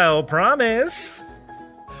while, promise.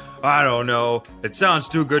 I don't know. It sounds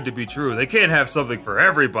too good to be true. They can't have something for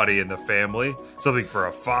everybody in the family. Something for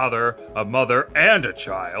a father, a mother, and a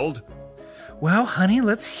child. Well, honey,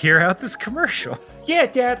 let's hear out this commercial. Yeah,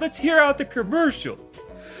 Dad, let's hear out the commercial.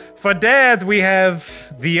 For dads, we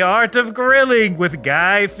have The Art of Grilling with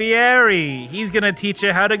Guy Fieri. He's gonna teach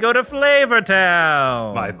you how to go to Flavor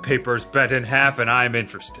Town. My paper's bent in half and I'm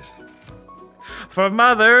interested. For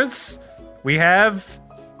mothers, we have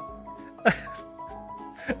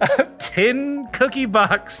a tin cookie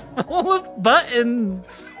box full of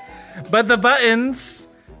buttons. But the buttons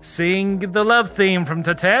sing the love theme from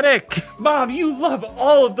Titanic. Mom, you love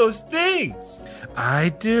all of those things. I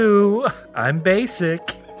do. I'm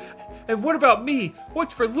basic. And what about me?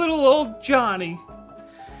 What's for little old Johnny?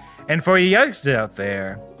 And for you youngsters out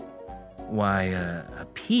there, why, a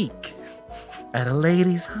peek at a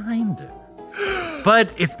lady's hinder.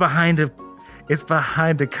 But it's behind a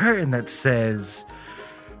curtain that says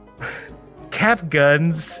cap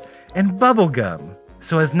guns and bubble gum,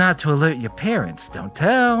 so as not to alert your parents. Don't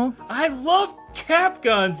tell. I love cap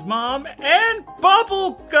guns, Mom, and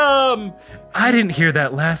bubble gum. I didn't hear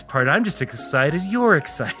that last part. I'm just excited you're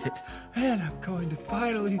excited. And I'm going to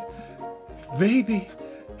finally, maybe,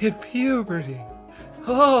 hit puberty.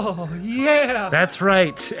 Oh, yeah. That's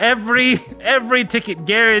right. Every ticket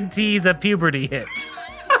guarantees a puberty hit.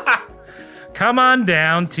 Come on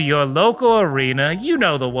down to your local arena. You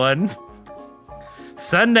know the one.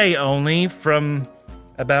 Sunday only from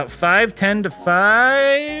about 5:10 to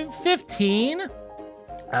 5:15.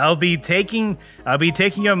 I'll be taking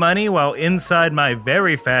your money while inside my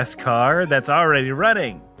very fast car that's already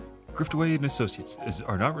running. Griftaway and Associates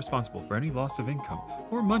are not responsible for any loss of income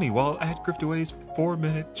or money while at Griftaway's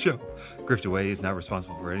 4-minute show. Griftaway is not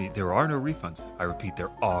responsible for any. There are no refunds. I repeat,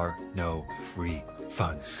 there are no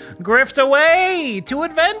refunds. Grift away to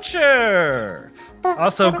adventure.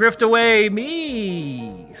 Also, grift away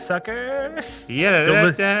me, suckers.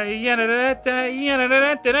 Honey,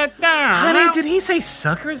 did he say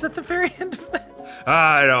suckers at the very end of that?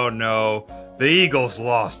 I don't know. The Eagles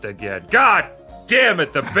lost again. God damn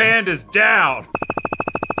it, the band is down.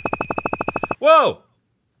 Whoa.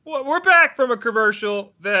 We're back from a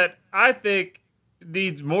commercial that I think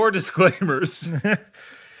needs more disclaimers,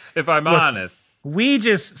 if I'm honest.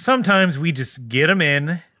 Sometimes we just get them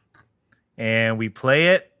in and we play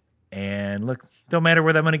it, and look, don't matter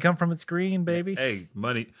where that money come from, it's green, baby. Hey,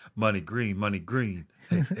 money green.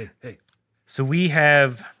 Hey. So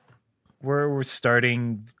we're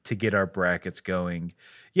starting to get our brackets going.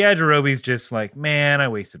 Yeah, Jerobe's just like, man, I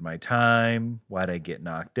wasted my time. Why'd I get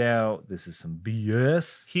knocked out? This is some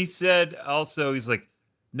BS. He said also, he's like,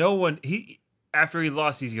 after he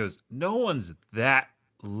lost, he goes, no one's that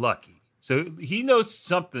lucky. So he knows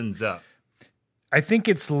something's up. I think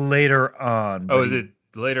it's later on. Oh, is it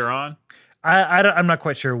later on? I'm not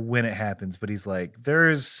quite sure when it happens, but he's like,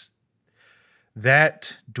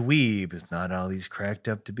 that dweeb is not all he's cracked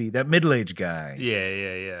up to be. That middle-aged guy.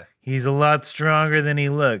 Yeah. He's a lot stronger than he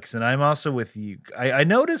looks, and I'm also with you. I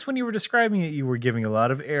noticed when you were describing it, you were giving a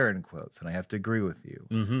lot of Aaron quotes, and I have to agree with you.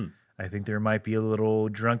 Mm-hmm. I think there might be a little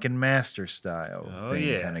drunken master style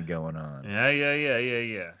thing kind of going on.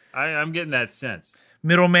 Yeah. I'm getting that sense.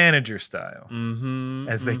 Middle manager style, mm-hmm,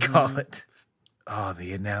 as they call it. Oh,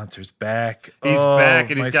 the announcer's back. He's back,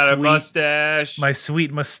 and he's got a mustache. My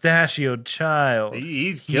sweet mustachioed child.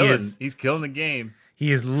 He's killing the game.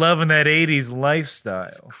 He is loving that 80s lifestyle.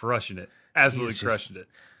 He's crushing it. Absolutely crushing it.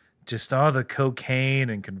 Just all the cocaine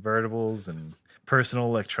and convertibles and personal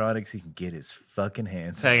electronics he can get his fucking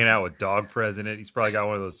hands on. He's hanging out with Dog President. He's probably got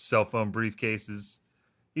one of those cell phone briefcases.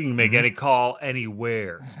 You can make any call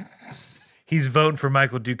anywhere. He's voting for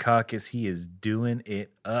Michael Dukakis. He is doing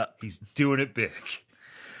it up. He's doing it big.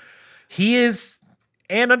 He is,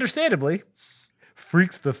 and understandably,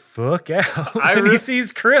 freaks the fuck out when he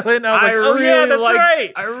sees Krillin. I was like, oh yeah, that's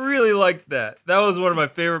right. I really liked that. That was one of my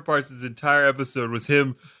favorite parts of this entire episode, was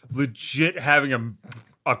him legit having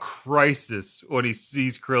a crisis when he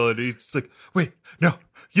sees Krillin. He's just like, wait, no,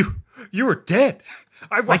 you were dead.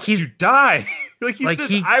 I watched you die.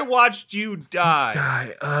 I watched you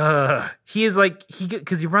die. He is like,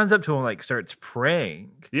 because he runs up to him, like, starts praying.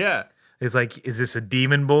 Yeah. It's like, is this a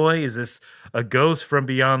demon boy? Is this a ghost from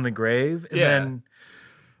beyond the grave? And then,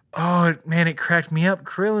 oh man, it cracked me up.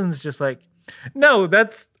 Krillin's just like, no,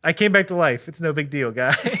 I came back to life. It's no big deal,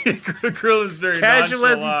 guy. Krillin's very casual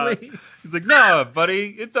nonchalant. as he please. He's like, no,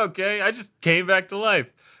 buddy, it's okay. I just came back to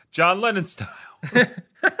life. John Lennon style.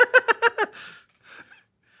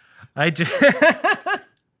 I just,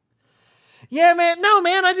 yeah, man. No,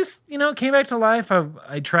 man. I just, came back to life.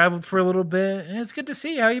 I traveled for a little bit, and it's good to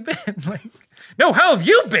see how you been. Like, no, how have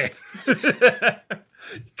you been?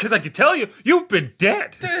 Because I can tell you, you've been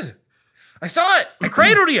dead. Dude, I saw it. I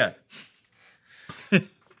cradled you.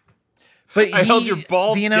 But I held your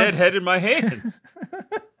bald, dead head in my hands.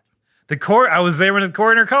 I was there when the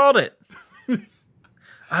coroner called it.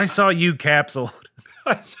 I saw you capsuled.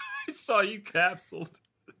 I saw you capsuled.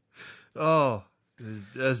 Oh,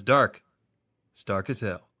 it's dark. It's dark as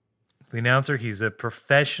hell. The announcer, he's a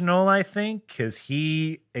professional, I think, because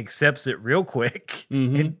he accepts it real quick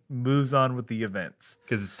and moves on with the events.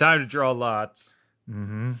 Because it's time to draw lots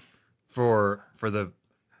for the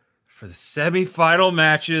semifinal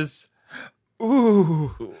matches.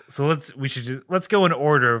 Ooh. So let's go in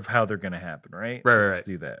order of how they're going to happen, right? Right. Let's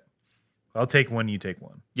do that. I'll take one, you take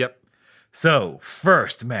one. Yep. So,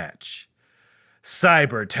 first match.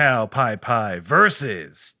 Cyber Tao Pai Pai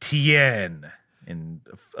versus Tien. And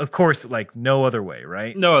of course, like no other way,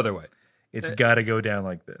 right? No other way. It's got to go down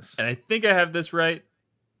like this. And I think I have this right.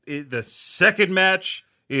 The second match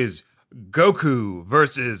is Goku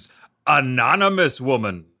versus Anonymous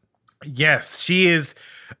Woman. Yes, she is,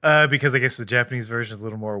 because I guess the Japanese version is a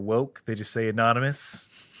little more woke. They just say anonymous.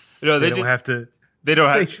 No, they don't have to. They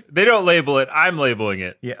don't label it. I'm labeling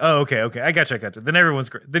it. Yeah. Oh, okay. I gotcha. Then everyone's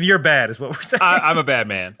great. Then you're bad, is what we're saying. I'm a bad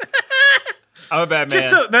man. I'm a bad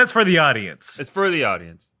man. That's for the audience. It's for the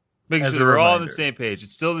audience. Making sure we're all on the same page.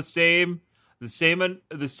 It's still the same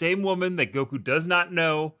woman that Goku does not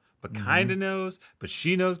know, but kind of knows. But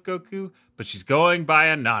she knows Goku. But she's going by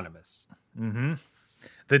Anonymous. Mm-hmm.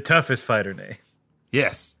 The toughest fighter name.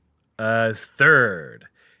 Yes. Third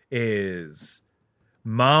is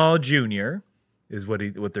Mao Jr. is what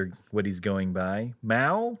he's going by.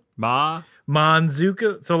 Mao?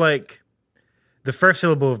 Manzuku. So like the first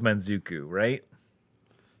syllable of Manzuku, right?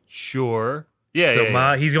 Sure. Yeah. So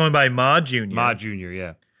yeah. he's going by Ma Jr. Ma Jr.,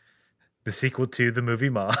 yeah. The sequel to the movie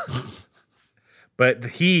Ma. But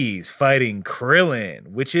he's fighting Krillin,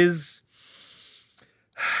 which is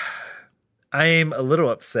I am a little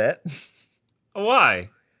upset. Why?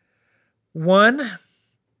 One,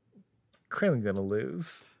 Krillin gonna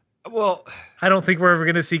lose. Well, I don't think we're ever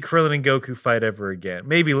gonna see Krillin and Goku fight ever again.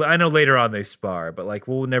 Maybe I know later on they spar, but like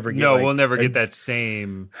we'll never get. We'll never get that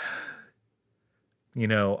same,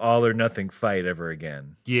 all or nothing fight ever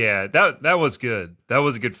again. Yeah, that was good. That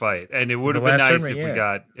was a good fight, and it would have been nice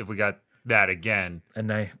if we got that again.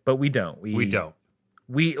 But we don't. We don't.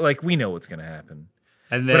 We know what's gonna happen.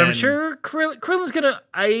 And then, but I'm sure Krillin's gonna.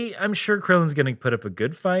 I'm sure Krillin's gonna put up a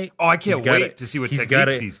good fight. Oh, I can't wait to see what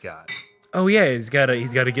techniques he's got. Oh yeah, he's got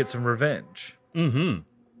to get some revenge. Mm-hmm.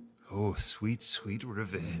 Oh, sweet, sweet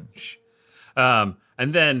revenge. And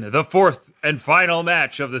then the fourth and final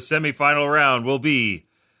match of the semifinal round will be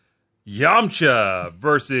Yamcha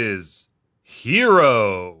versus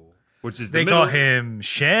Hero, which is they call him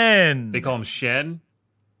Shen. They call him Shen.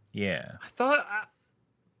 Yeah, I thought.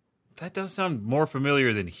 That does sound more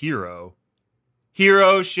familiar than Hero.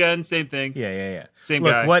 Hero, Shen, same thing. Yeah. Same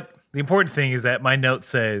guy. What the important thing is that my note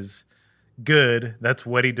says, good, that's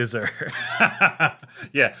what he deserves.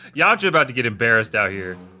 Yeah. Yamcha about to get embarrassed out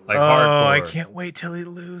here. Like hardcore. I can't wait till he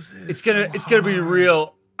loses. It's gonna be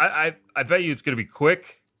real. I bet you it's gonna be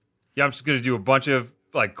quick. Yamcha's gonna do a bunch of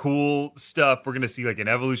like cool stuff. We're gonna see like an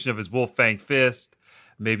evolution of his Wolf Fang Fist,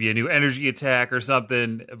 maybe a new energy attack or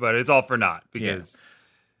something, but it's all for naught because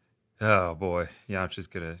oh boy, Yamcha's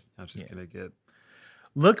gonna get.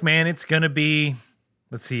 Look, man, it's gonna be.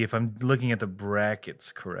 Let's see if I'm looking at the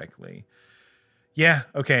brackets correctly. Yeah,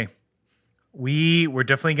 okay. We're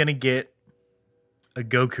definitely gonna get a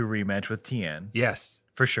Goku rematch with Tien. Yes,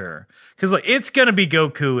 for sure. Because like it's gonna be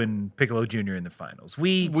Goku and Piccolo Jr. in the finals.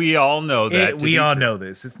 We all know that. We all know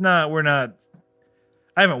this. It's not. We're not.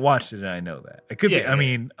 I haven't watched it, and I know that. It could be. I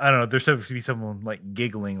mean, I don't know. There's supposed to be someone like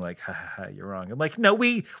giggling, like, "Ha ha ha, you're wrong." I'm like, no,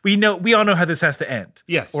 we know. We all know how this has to end.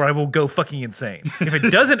 Yes, or I will go fucking insane. If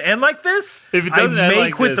it doesn't end like this, I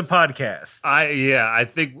may quit the podcast. I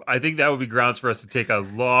think that would be grounds for us to take a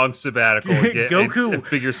long sabbatical and Goku and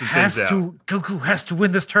figure some things out. Goku has to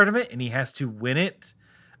win this tournament, and he has to win it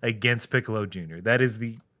against Piccolo Jr. That's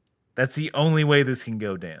the only way this can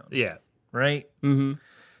go down. Yeah. Right. Mm-hmm.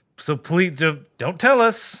 So please don't tell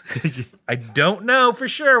us. I don't know for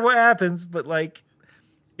sure what happens, but like,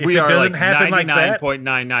 if we it are doesn't like happen like that,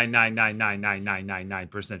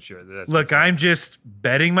 99.9999999% sure. Look, I'm just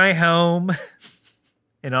betting my home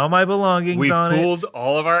and all my belongings We've on it. We've pooled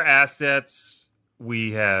all of our assets.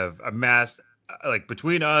 We have amassed like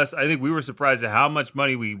between us, I think we were surprised at how much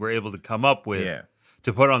money we were able to come up with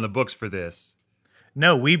to put on the books for this.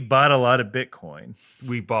 No, we bought a lot of Bitcoin.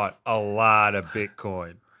 We bought a lot of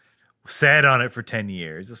Bitcoin. Sat on it for 10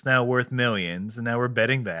 years. It's now worth millions, and now we're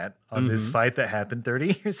betting that on this fight that happened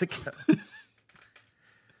 30 years ago.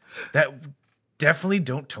 That definitely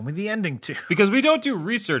don't tell me the ending to. Because we don't do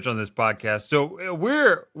research on this podcast, so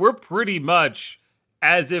we're pretty much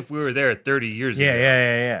as if we were there 30 years ago.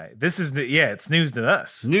 Yeah. This is it's news to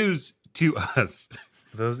us. News to us.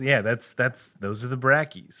 Those those are the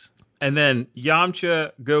brackies. And then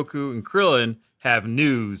Yamcha, Goku, and Krillin have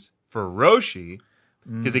news for Roshi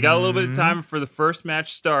because they got a little bit of time for the first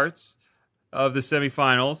match starts of the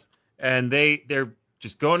semifinals, and they're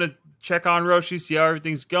just going to check on Roshi, see how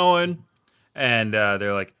everything's going, and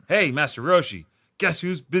they're like, "Hey, Master Roshi, guess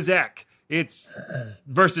who's Bizak? It's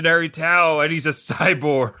Mercenary Tao, and he's a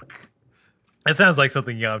cyborg." That sounds like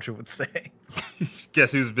something Yamcha would say.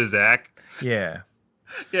 Guess who's Bizak? Yeah.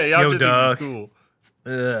 Yeah, Yamcha thinks it's cool.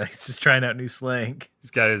 He's just trying out new slang. He's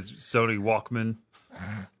got his Sony Walkman.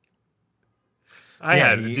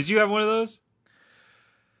 Did you have one of those?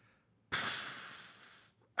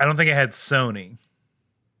 I don't think I had Sony,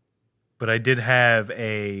 but I did have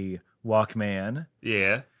a Walkman.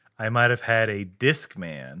 Yeah. I might have had a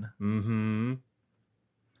Discman. Mm-hmm.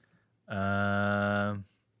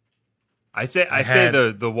 I say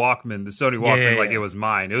the Walkman, the Sony Walkman, like it was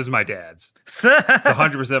mine. It was my dad's. It's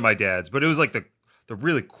 100% my dad's, but it was like the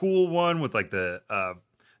really cool one with like the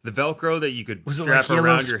Velcro that you could strap like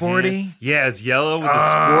around your hand. Yeah, it's yellow with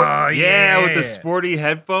the with the sporty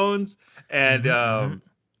headphones, and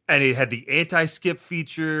and it had the anti-skip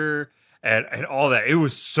feature and all that. It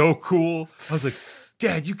was so cool. I was like,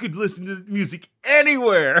 Dad, you could listen to music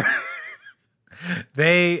anywhere.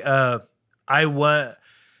 Now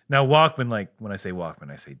Walkman, like when I say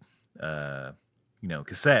Walkman, I say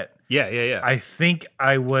cassette. Yeah. I think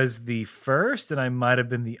I was the first, and I might have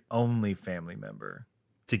been the only family member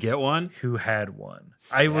to get one who had one.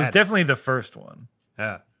 Status. I was definitely the first one.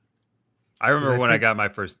 Yeah. I remember when I got my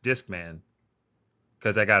first Discman,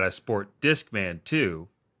 because I got a Sport Discman too.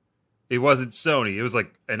 It wasn't Sony. It was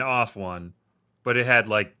like an off one, but it had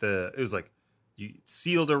like it was like you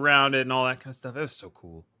sealed around it and all that kind of stuff. It was so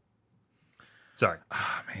cool. Sorry.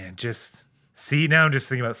 Oh man, now I'm just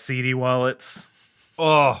thinking about CD wallets.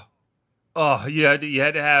 Oh, you had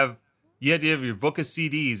to have your book of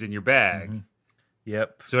CDs in your bag. Mm-hmm.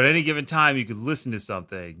 Yep. So at any given time you could listen to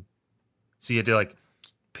something. So you had to like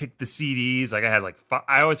pick the CDs. Like I had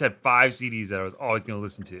I always had 5 CDs that I was always going to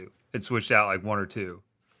listen to, and switched out like 1 or 2.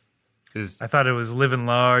 I thought it was living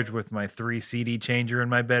large with my 3 CD changer in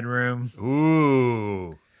my bedroom.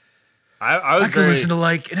 Ooh. I could listen to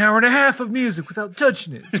like an hour and a half of music without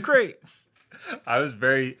touching it. It's great. I was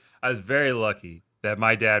very lucky that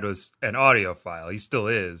my dad was an audiophile. He still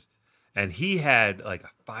is. And he had like a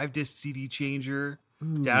 5-disc CD changer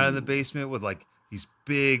down in the basement with like these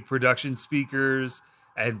big production speakers.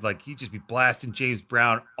 And like he'd just be blasting James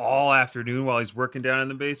Brown all afternoon while he's working down in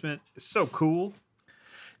the basement. It's so cool.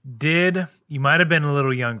 You might have been a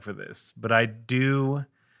little young for this, but I do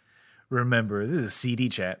remember, this is a CD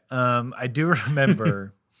chat. I do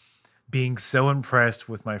remember being so impressed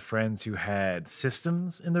with my friends who had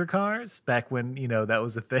systems in their cars back when, that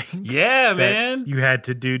was a thing. Yeah, man. You had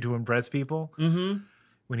to do to impress people. Mm-hmm.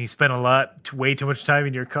 When you spent way too much time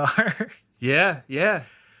in your car. Yeah. He had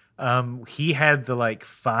he had like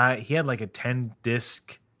a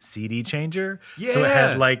 10-disc CD changer. Yeah. So it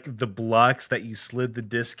had like the blocks that you slid the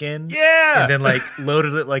disc in. Yeah. And then like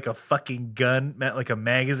loaded it like a fucking gun, like a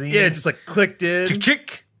magazine. Yeah, just like clicked in.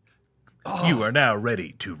 Chick. Oh. You are now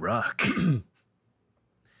ready to rock.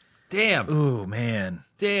 Damn. Ooh, man.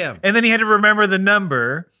 Damn. And then he had to remember the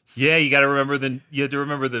number. Yeah, you got to remember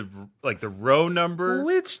the row number.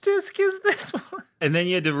 Which disc is this one? And then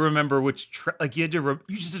you had to remember which you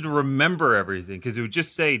just had to remember everything, because it would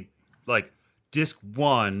just say like disc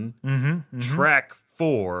 1, track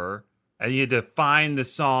 4, and you had to find the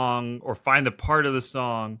song or find the part of the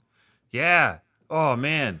song. Yeah. Oh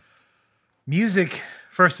man. Music.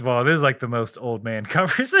 First of all, this is like the most old man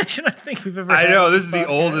conversation I think we've ever had. I know, this is the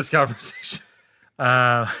oldest conversation.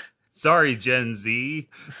 Sorry, Gen Z.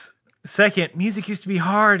 Second, music used to be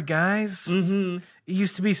hard, guys. Mm-hmm. It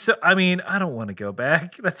used to be so... I mean, I don't want to go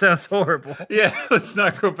back. That sounds horrible. Yeah, let's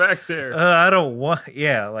not go back there. I don't want...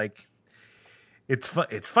 Yeah, like... It's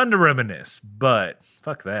fun to reminisce, but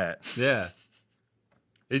fuck that. Yeah.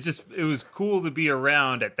 It was cool to be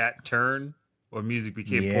around at that turn when music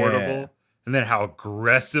became portable, and then how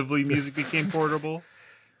aggressively music became portable.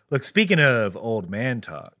 Look, speaking of old man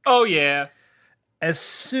talk. Oh, yeah. as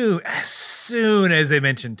soon as they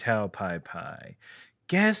mention Tao Pai Pai,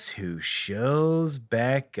 guess who shows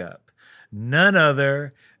back up? None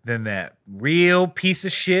other than that real piece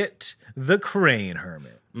of shit, the Crane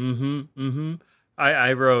Hermit.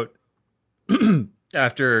 I wrote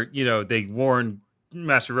after, they warned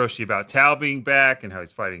Master Roshi about Tao being back and how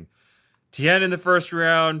he's fighting Tien in the first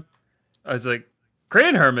round. I was like,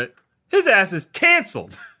 Crane Hermit, his ass is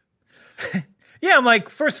canceled. Yeah, I'm like,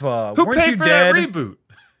 first of all, who weren't paid you for dead? that reboot?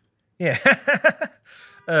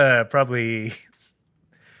 Yeah. Probably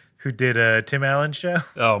who did a Tim Allen show?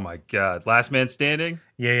 Oh my God. Last Man Standing?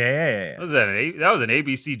 Yeah. Was that that was an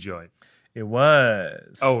ABC joint. It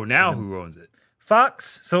was. Oh, now who owns it?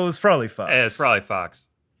 Fox? So it was probably Fox. Yeah, it's probably Fox.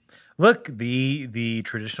 Look, the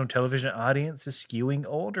traditional television audience is skewing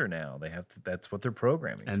older now. That's what they're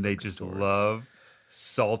programming. And they just love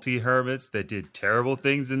salty hermits that did terrible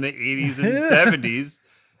things in the 80s and 70s.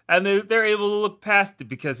 And they're able to look past it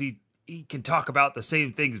because he can talk about the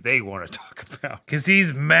same things they want to talk about. Because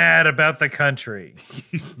he's mad about the country.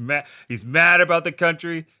 He's mad about the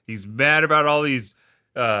country. He's mad about all these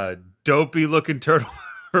dopey looking turtle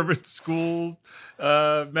hermit school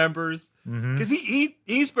members. Because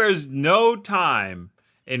he spares no time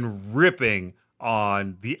in ripping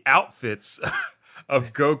on the outfits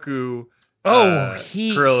of Goku,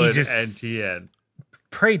 Krillin, and Tien.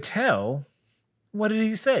 Pray tell, what did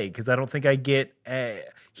he say? Because I don't think I get...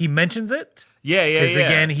 he mentions it? Yeah. Because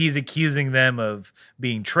again, he's accusing them of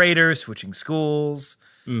being traitors, switching schools.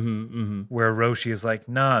 Where Roshi is like,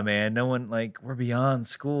 nah, man, no one, we're beyond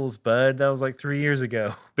schools, bud. That was 3 years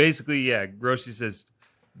ago. Basically, yeah, Roshi says,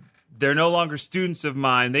 they're no longer students of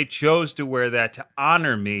mine. They chose to wear that to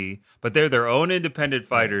honor me, but they're their own independent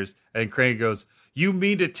fighters. And Crane goes, you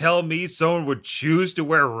mean to tell me someone would choose to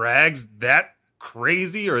wear rags that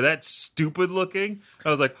crazy or that stupid looking? I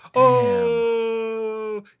was like,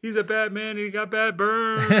 oh, he's a bad man and he got bad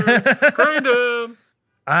burns. Grind him.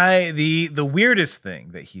 The weirdest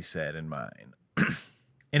thing that he said in mine,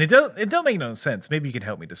 and it don't make no sense. Maybe you can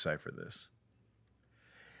help me decipher this.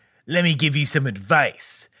 Let me give you some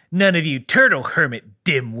advice. None of you turtle hermit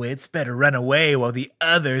dimwits better run away while the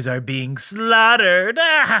others are being slaughtered.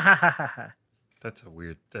 That's a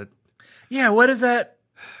weird... Yeah, what is that?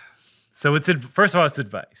 So first of all, it's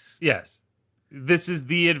advice. Yes. This is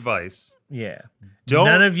the advice. Yeah.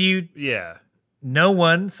 None of you... Yeah. No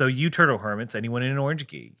one, so you turtle hermits, anyone in an orange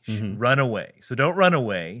gi, should run away. So don't run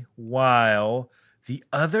away while the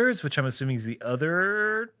others, which I'm assuming is the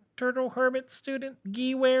other turtle hermit student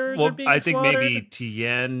gi wearers are being slaughtered. I think maybe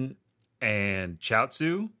Tien and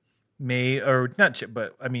Chaozu.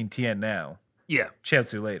 But I mean Tien now. Yeah.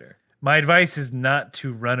 Chaozu later. My advice is not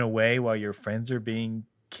to run away while your friends are being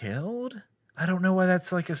killed. I don't know why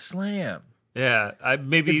that's like a slam. Yeah.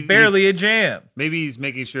 Maybe it's barely a jam. Maybe he's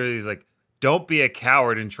making sure he's like, don't be a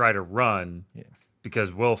coward and try to run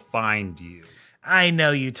because we'll find you. I know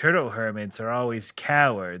you turtle hermits are always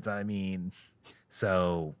cowards. I mean,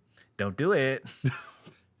 so don't do it.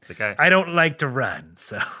 It's like I don't like to run,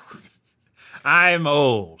 so. I'm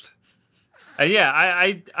old.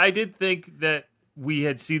 I did think that we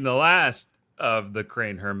had seen the last of the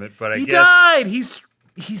Crane Hermit, but I guess... He died!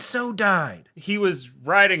 He's so died. He was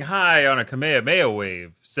riding high on a Kamehameha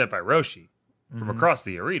wave sent by Roshi from across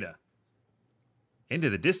the arena. Into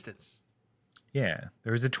the distance. Yeah,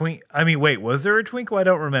 there was a twinkle. I mean, wait, was there a twinkle? I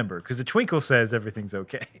don't remember because the twinkle says everything's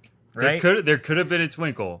okay, right? There could have been a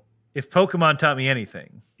twinkle. If Pokemon taught me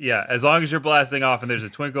anything. Yeah, as long as you're blasting off and there's a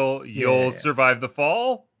twinkle, you'll survive the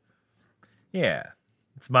fall. Yeah,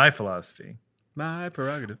 it's my philosophy. My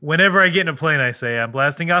prerogative. Whenever I get in a plane, I say, I'm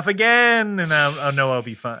blasting off again, and I'll know I'll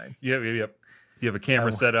be fine. Yep. You have a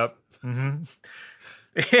camera set up. Mm-hmm.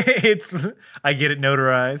 I get it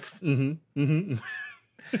notarized.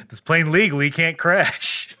 This plane legally can't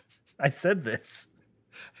crash. I said this.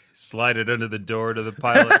 Slide it under the door to the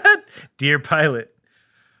pilot. Dear pilot.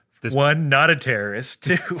 One, not a terrorist.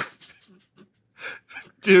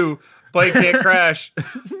 Two, plane can't crash.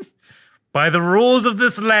 By the rules of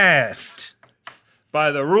this land.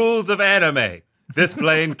 By the rules of anime, this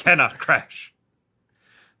plane cannot crash.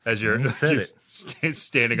 As you're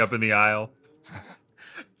standing up in the aisle.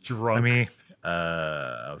 Drunk. I mean,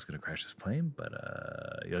 I was going to crash this plane, but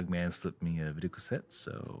a young man slipped me a video cassette,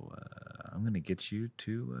 so I'm going to get you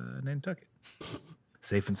to Nantucket.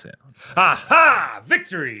 Safe and sound. Ha!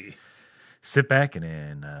 Victory! Sit back and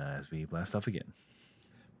then as we blast off again.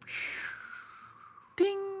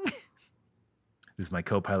 Ding! This is my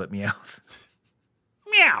co-pilot Meowth.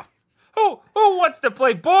 Meowth! Who wants to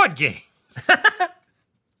play board games?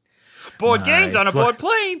 Board games on a board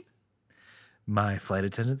plane? My flight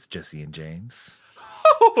attendants, Jesse and James.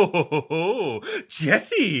 Oh,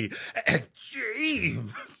 Jesse and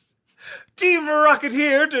James. Team Rocket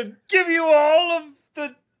here to give you all of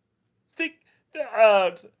the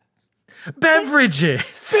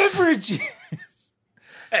Beverages. beverages.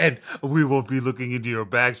 And we won't be looking into your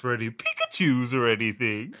bags for any Pikachus or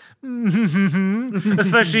anything.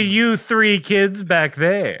 Especially you three kids back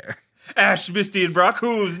there. Ash, Misty, and Brock,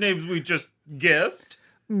 whose names we just guessed.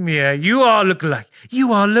 Yeah, you all look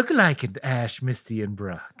like an Ash, Misty, and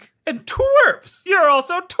Brock. And twerps. You're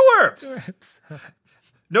also twerps.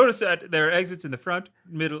 Notice that there are exits in the front,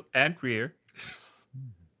 middle, and rear.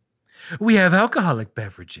 We have alcoholic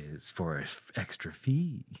beverages for an extra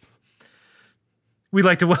fee. We'd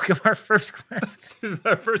like to welcome our first class.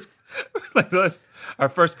 our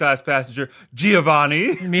first class passenger,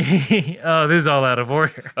 Giovanni. Oh, this is all out of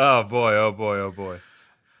order. Oh boy, oh boy, oh boy.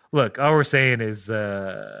 Look, all we're saying is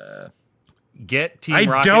get Team I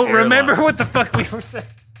Rocket don't Airlines. remember what the fuck we were saying.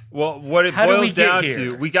 Well, what it How did we boils get down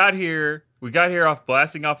here? to, we got here off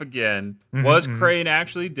blasting off again. Was Crane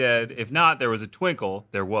actually dead? If not, there was a twinkle.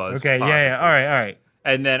 There was. Okay, possibly. yeah. All right.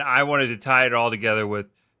 And then I wanted to tie it all together with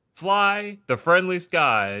fly the friendly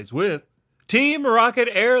skies with Team Rocket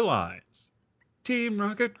Airlines. Team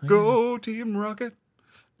Rocket, go Team Rocket.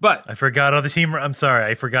 But I forgot all the team. I'm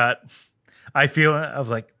sorry, I forgot. I was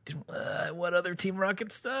like, what other Team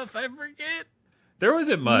Rocket stuff? I forget. there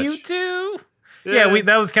wasn't much. You too. Yeah,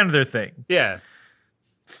 that was kind of their thing. Yeah.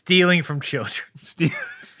 Stealing from children.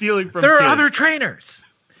 Stealing from There kids. are other trainers.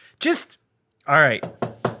 Just all right.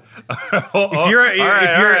 All right,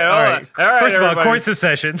 First of all, everybody. court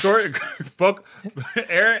secession.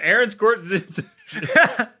 Aaron's court.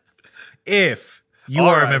 If you All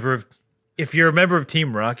are right. a member of, if you're a member of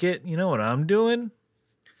Team Rocket, you know what I'm doing?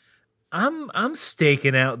 I'm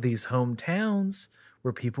staking out these hometowns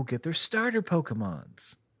where people get their starter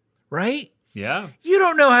Pokemons, right? Yeah. You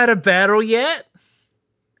don't know how to battle yet.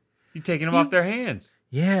 You're taking them off their hands.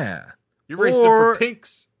 Yeah. You're racing them for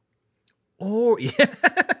pinks. Or yeah.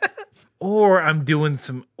 Or I'm doing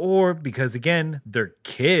because again, they're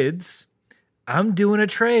kids. I'm doing a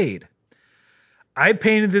trade. I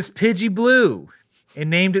painted this Pidgey blue and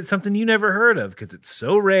named it something you never heard of because it's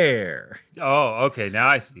so rare. Oh, okay. Now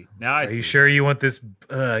I see. Are you sure you want this?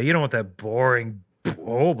 You don't want that boring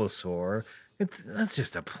Bulbasaur. That's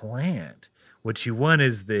just a plant. What you want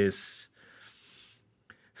is this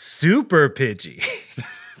super Pidgey.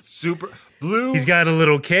 Super blue. He's got a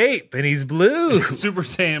little cape and he's blue. Super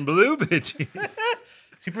Saiyan blue Pidgey.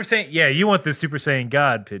 Super Saiyan. Yeah, you want this Super Saiyan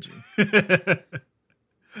God Pidgey.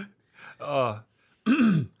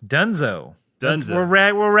 Dunzo.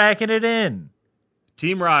 We're racking it in.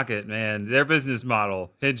 Team Rocket, man, their business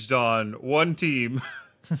model hinged on one team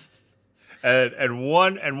and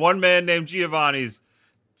one man named Giovanni's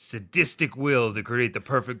sadistic will to create the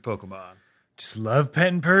perfect Pokemon. Just love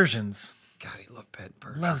petting Persians. God, he loved petting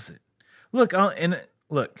Persians. Loves it.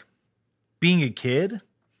 Look, being a kid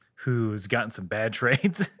who's gotten some bad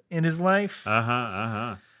traits in his life.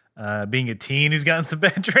 Being a teen who's gotten some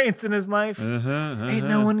bad traits in his life. Ain't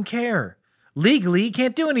no one care. Legally, you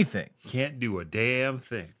can't do anything. Can't do a damn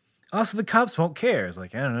thing. Also, the cops won't care. It's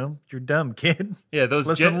like, I don't know, you're dumb, kid. Yeah, those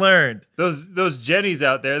lesson learned. Those Jennies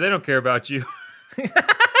out there, they don't care about you.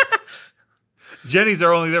 Jennies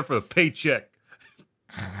are only there for the paycheck.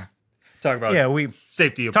 Talk about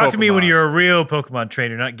safety of Pokemon. Talk to me when you're a real Pokemon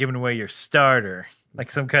trainer, not giving away your starter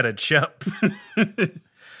like some kind of chump.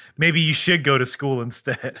 Maybe you should go to school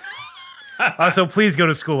instead. Also, please go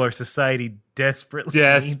to school. Our society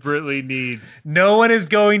desperately needs. No one is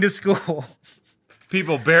going to school.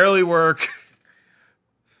 People barely work.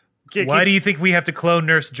 Why do you think we have to clone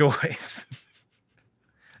Nurse Joyce?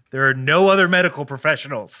 There are no other medical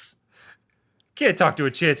professionals. Can't talk to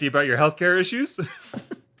a Chansey about your healthcare issues.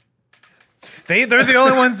 They're the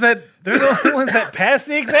only ones that pass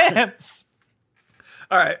the exams.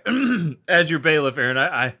 All right, as your bailiff, Aaron,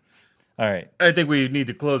 all right. I think we need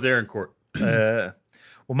to close Aaron court. Well,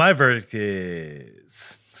 my verdict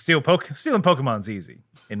is stealing Pokemon's easy,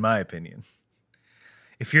 in my opinion.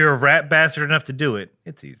 If you're a rat bastard enough to do it,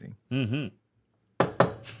 it's easy.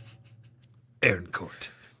 Aaron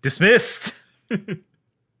court dismissed.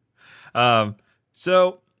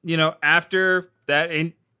 So after that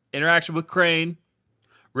interaction with Crane,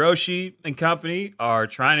 Roshi and company are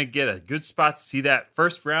trying to get a good spot to see that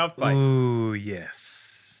first round fight. Ooh,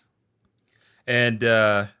 yes. And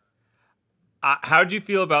how'd you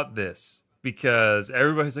feel about this? Because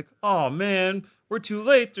everybody's like, oh, man, we're too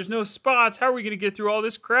late. There's no spots. How are we going to get through all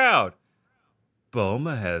this crowd?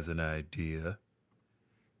 Bulma has an idea.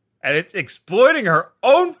 And it's exploiting her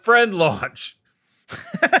own friend launch.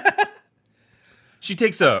 She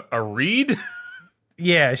takes a reed.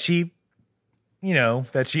 Yeah, she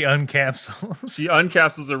uncapsules. She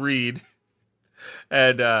uncapsules a reed.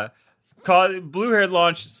 And blue-haired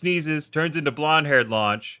Launch sneezes, turns into blonde-haired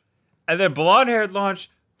Launch. And then blonde-haired Launch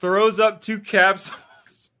throws up 2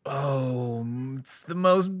 capsules. Oh, it's the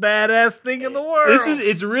most badass thing in the world.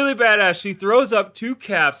 It's really badass. She throws up 2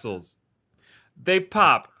 capsules. They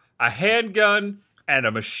pop. A handgun and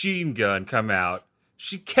a machine gun come out.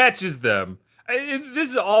 She catches them.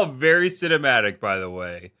 This is all very cinematic, by the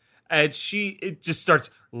way. And it just starts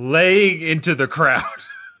laying into the crowd.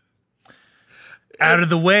 Out of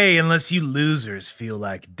the way, unless you losers feel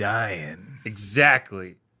like dying.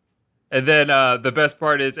 Exactly. And then the best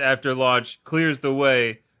part is after Launch clears the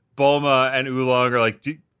way, Bulma and Oolong are like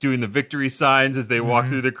doing the victory signs as they walk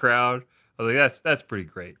through the crowd. I was like, that's pretty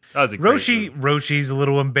great. That was a great Roshi's a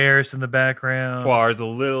little embarrassed in the background. Poir's a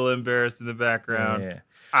little embarrassed in the background. Yeah.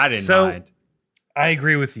 I didn't mind. I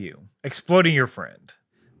agree with you. Exploiting your friend.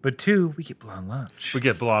 But 2, we get Blonde Launch. We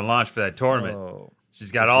get Blonde Launch for that tournament. Oh,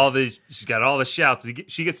 She's got all the shouts.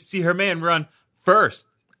 She gets to see her man run first.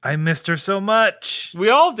 I missed her so much. We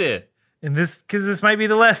all did. And because this might be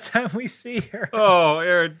the last time we see her. Oh,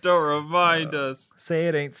 Aaron, don't remind us. Say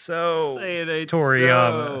it ain't so. Say it ain't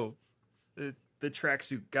Toriyama. so. The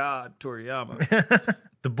tracksuit god, Toriyama.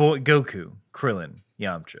 The boy Goku, Krillin,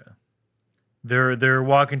 Yamcha. They're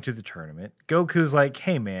walking to the tournament. Goku's like,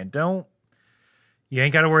 hey man, you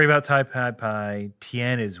ain't got to worry about Tai Pai.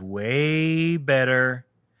 Tien is way better.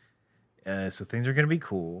 So things are going to be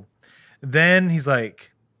cool. Then he's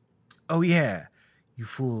like, oh yeah, you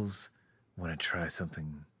fools want to try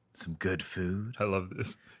some good food? I love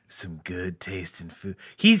this. Some good tasting food.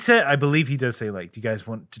 He said, I believe he does say, like, do you guys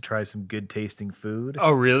want to try some good tasting food?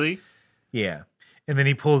 Oh, really? Yeah. And then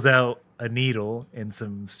he pulls out a needle and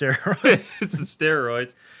some steroids. Some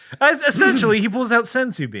steroids. Essentially, he pulls out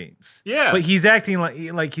sensu beans. Yeah. But he's acting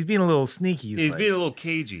like he's being a little sneaky. He's being a little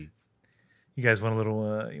cagey. You guys want a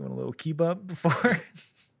little keep-up before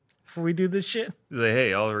we do this shit? He's like,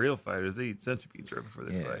 hey, all the real fighters, they eat sensu beans right before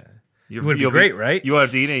they fight. You wouldn't be great, right? You won't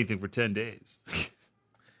have to eat anything for 10 days.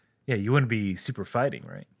 Yeah, you wouldn't be super fighting,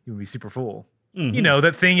 right? You would be super full. Mm-hmm. You know,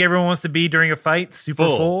 that thing everyone wants to be during a fight, super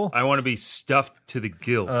full. I want to be stuffed to the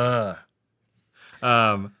gills.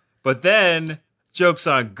 But then, joke's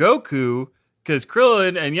on Goku, because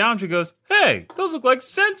Krillin and Yamcha goes, hey, those look like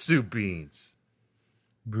sensu beans.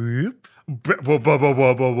 Boop.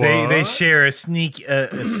 They share a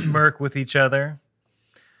smirk with each other.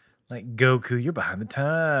 Like, Goku, you're behind the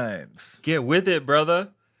times. Get with it, brother.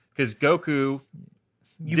 Because Goku...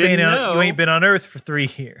 You ain't been on Earth for 3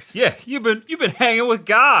 years. Yeah, you've been hanging with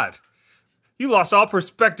God. You lost all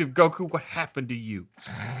perspective, Goku. What happened to you?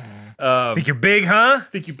 Think you're big, huh?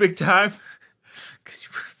 Think you're big time?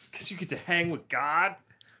 Because you get to hang with God?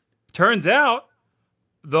 Turns out,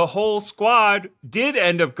 the whole squad did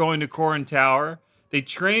end up going to Korin Tower. They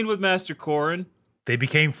trained with Master Korin. They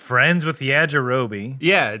became friends with Yajirobe.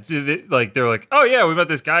 Yeah, they're like, oh yeah, we met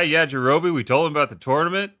this guy, Yajirobe. We told him about the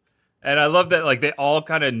tournament. And I love that, like, they all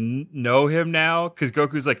kind of know him now, because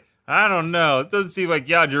Goku's like, I don't know, it doesn't seem like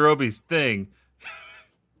Yajirobe's thing.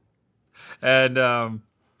 and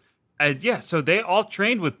yeah, so they all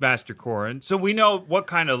trained with Master Korin, so we know what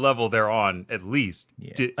kind of level they're on, at least.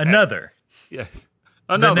 Yeah. Another. The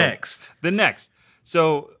next.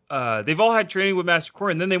 So they've all had training with Master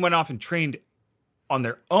Korin, and then they went off and trained on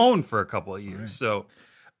their own for a couple of years. Right. So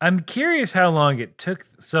I'm curious how long it took.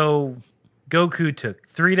 So... Goku took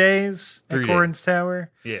 3 days at Korin's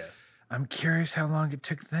Tower. Yeah. I'm curious how long it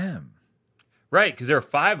took them. Right, because there are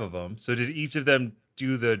 5 of them. So did each of them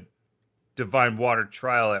do the Divine Water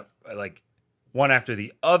trial at like one after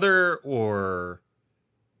the other, or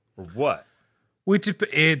what? That's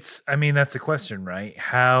the question, right?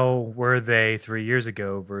 How were they 3 years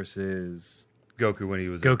ago versus Goku when he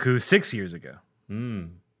was 6 years ago? I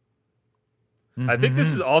think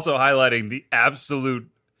this is also highlighting the absolute,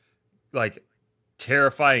 like,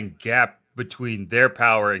 terrifying gap between their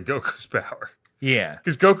power and Goku's power. Yeah.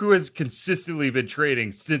 Because Goku has consistently been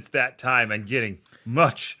training since that time and getting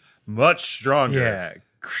much, much stronger. Yeah.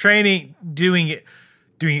 Training, doing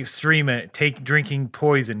extreme, drinking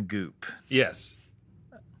poison goop. Yes.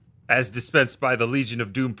 As dispensed by the Legion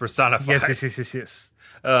of Doom personified. Yes.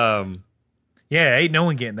 Yeah, ain't no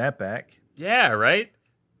one getting that back. Yeah, right?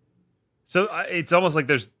 So it's almost like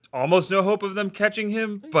there's almost no hope of them catching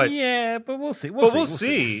him, but we'll see. We'll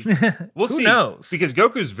see. Who knows? Because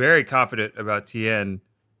Goku's very confident about Tien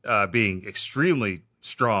being extremely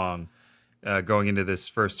strong going into this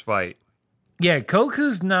first fight. Yeah,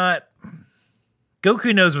 Goku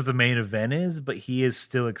knows what the main event is, but he is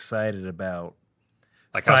still excited about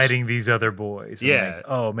like fighting these other boys. And Yeah. like,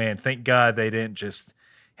 oh man, thank God they didn't just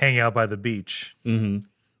hang out by the beach. Mm-hmm.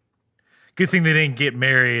 Good thing they didn't get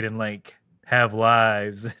married and like have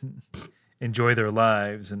lives and enjoy their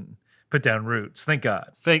lives and put down roots. Thank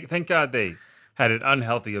God. Thank God they had an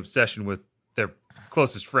unhealthy obsession with their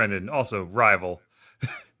closest friend and also rival.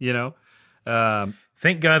 You know,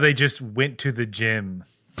 Thank God they just went to the gym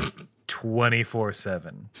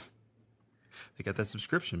 24/7. they got that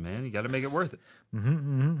subscription, man. You got to make it worth it.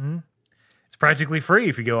 It's practically free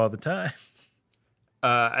if you go all the time.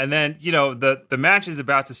 And then, you know, the match is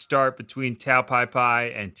about to start between Tao Pai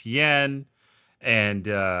Pai and Tien. And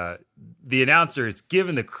the announcer is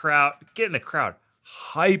getting the crowd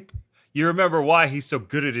hype. You remember why he's so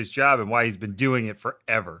good at his job and why he's been doing it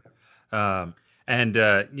forever. You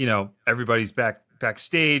know, everybody's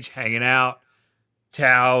backstage hanging out.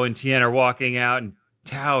 Tao and Tien are walking out, and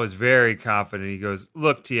Tao is very confident. He goes,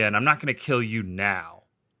 "Look, Tien, I'm not going to kill you now."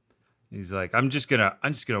 He's like, I'm just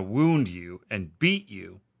gonna wound you and beat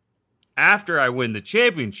you. After I win the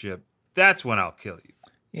championship, that's when I'll kill you.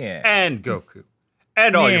 Yeah. And Goku.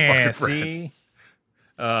 And all your fucking see?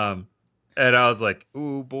 friends. And I was like,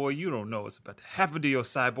 ooh, boy, you don't know what's about to happen to your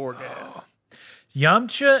cyborg ass.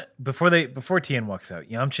 Yamcha, before Tien walks out,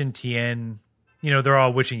 Yamcha and Tien, you know, they're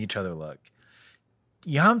all wishing each other luck.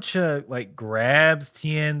 Yamcha like grabs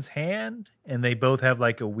Tien's hand and they both have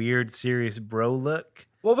like a weird serious bro look.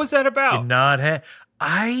 What was that about? And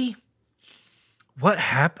what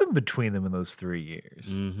happened between them in those 3 years?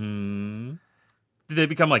 Mm-hmm. Did they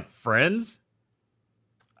become like friends?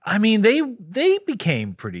 I mean, they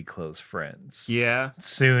became pretty close friends. Yeah.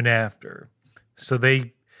 Soon after. So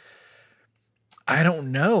I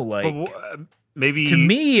don't know, like maybe to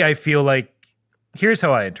me, I feel like here's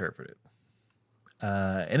how I interpret it.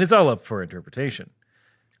 And it's all up for interpretation.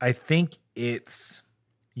 I think it's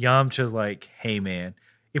Yamcha's like, hey man,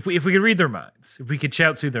 if we could read their minds, if we could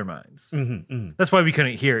shout through their minds. That's why we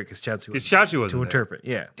couldn't hear it because Chaozu wasn't to interpret.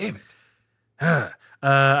 Yeah. Damn it.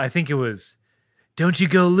 I think it was, don't you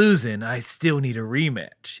go losing. I still need a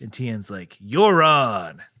rematch. And Tien's like, you're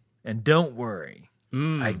on. And don't worry.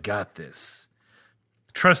 I got this.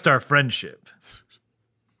 Trust our friendship.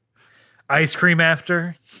 Ice cream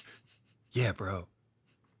after. Yeah, bro.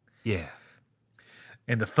 Yeah.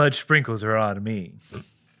 And the fudge sprinkles are on me.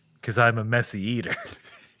 Because I'm a messy eater.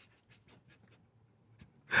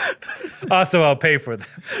 Also, I'll pay for them.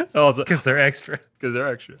 Also, because they're extra.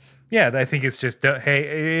 Yeah, I think it's just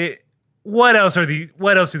hey, what else do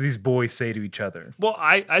these boys say to each other? Well,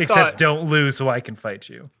 I except thought, don't lose so I can fight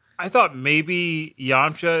you. I thought maybe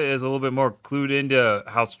Yamcha is a little bit more clued into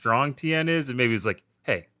how strong Tien is, and maybe he's like,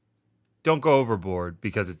 hey, don't go overboard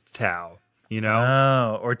because it's Tao, you know?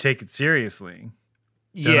 Oh, or take it seriously.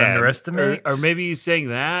 Don't Yeah, underestimate. Or maybe he's saying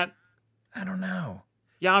that. I don't know.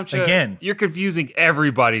 Yamcha, Again, you're confusing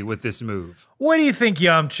everybody with this move. What do you think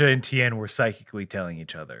Yamcha and Tien were psychically telling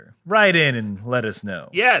each other? Write in and let us know.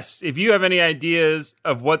 Yes, if you have any ideas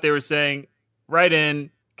of what they were saying, write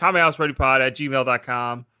in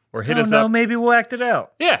kamehousepartypod@gmail.com or hit us up. Maybe we'll act it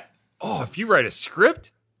out. Yeah. Oh, if you write a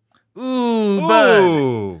script? Ooh,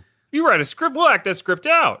 bud. You write a script, we'll act that script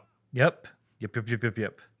out. Yep.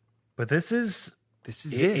 But this is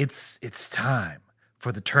it. It's time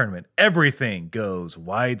for the tournament. Everything goes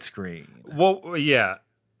widescreen. Well, yeah.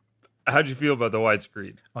 How'd you feel about the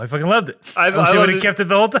widescreen? Oh, I fucking loved it. I would have kept it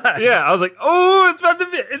the whole time. Yeah, I was like, oh, it's about to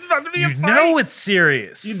be a fight. You know it's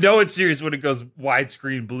serious. You know it's serious when it goes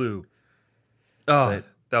widescreen blue. Oh,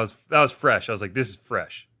 that was fresh. I was like, this is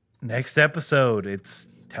fresh. Next episode, it's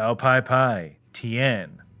Tao Pai Pai,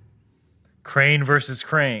 Tien, Crane versus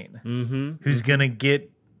Crane. Mm-hmm. Who's gonna get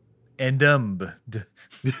Endum?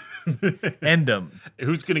 Endum.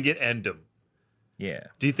 Who's gonna get Endum? Yeah.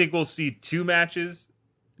 Do you think we'll see 2 matches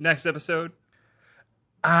next episode?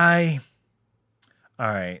 All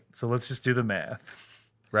right. So let's just do the math.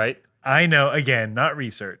 Right? I know, again, not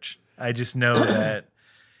research. I just know that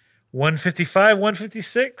 155,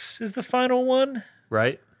 156 is the final one.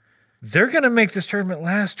 Right? They're going to make this tournament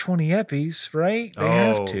last 20 epies, right? They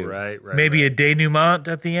have to. Right. Maybe a denouement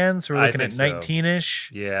at the end, so we're looking at so. 19-ish.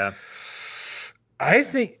 Yeah. I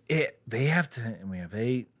think they have to, we have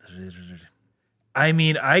 8. I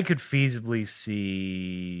mean, I could feasibly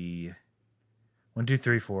see 1, 2,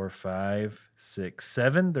 3, 4, 5, 6,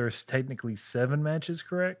 7. There's technically 7 matches,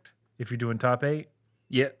 correct? If you're doing top 8?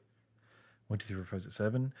 Yeah. 1, 2, 3, 4, 5, 6,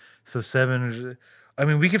 7. So 7. I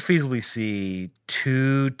mean, we could feasibly see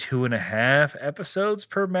 2.5 episodes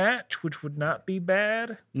per match, which would not be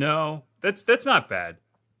bad. No, that's not bad.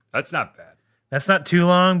 That's not bad. That's not too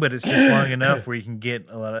long, but it's just long enough where you can get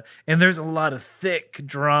a lot of. And there's a lot of thick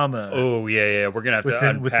drama. Oh yeah. We're gonna have to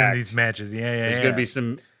unpack within these matches. Yeah. There's gonna be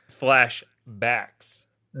some flashbacks.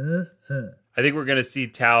 I think we're gonna see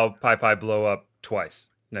Tao Pai blow up twice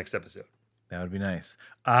next episode. That would be nice.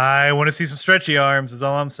 I want to see some stretchy arms. Is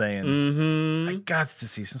all I'm saying. Mm-hmm. I got to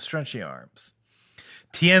see some stretchy arms.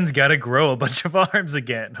 Tien's got to grow a bunch of arms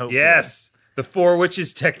again. Hopefully. Yes, the Four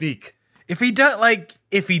Witches technique. If he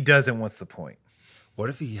doesn't, what's the point? What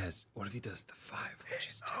if he does the Five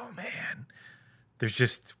Witches technique? Oh man, there's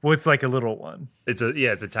just what's like a little one. It's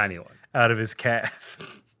a tiny one out of his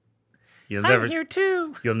calf. I'm here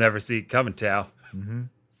too. You'll never see it coming, Tao. Mm-hmm.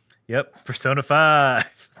 Yep, Persona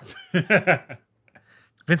 5.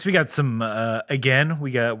 Vince, we got some again.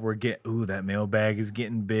 That mailbag is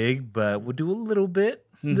getting big, but we'll do a little bit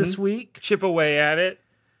this week. Chip away at it.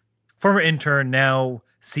 Former intern, now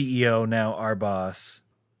CEO, now our boss,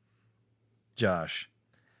 Josh.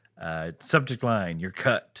 Subject line, you're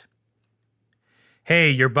cut.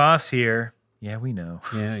 Hey, your boss here. Yeah, we know.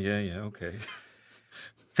 Yeah, okay.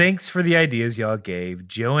 Thanks for the ideas y'all gave.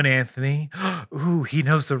 Joe and Anthony. Ooh, he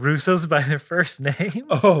knows the Russos by their first name.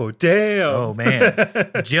 Oh, damn. Oh,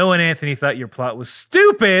 man. Joe and Anthony thought your plot was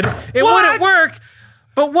stupid. It wouldn't work.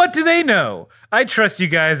 But what do they know? I trust you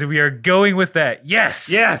guys, and we are going with that.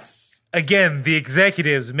 Yes. Again, the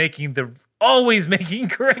executives always making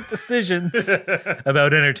correct decisions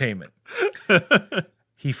about entertainment.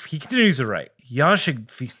 He continues to write. He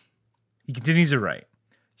continues to write.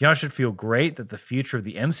 Y'all should feel great that the future of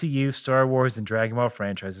the MCU, Star Wars, and Dragon Ball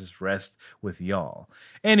franchises rests with y'all.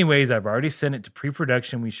 Anyways, I've already sent it to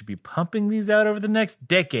pre-production. We should be pumping these out over the next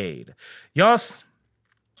decade. Y'all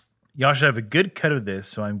should have a good cut of this,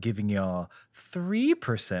 so I'm giving y'all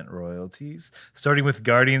 3% royalties, starting with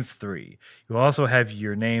Guardians 3. You'll also have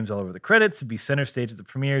your names all over the credits to be center stage at the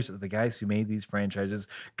premieres of the guys who made these franchises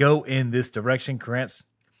go in this direction.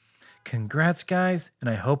 Congrats, guys, and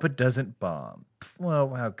I hope it doesn't bomb.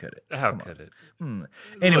 Well, how could it? How could it?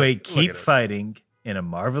 Anyway, keep fighting in a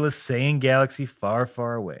marvelous Saiyan galaxy far,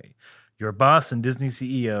 far away. Your boss and Disney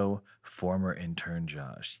CEO, former intern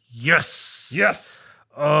Josh. Yes!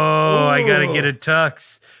 Oh, ooh. I gotta get a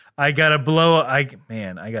tux. I gotta blow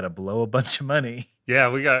a bunch of money. Yeah,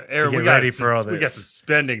 we got some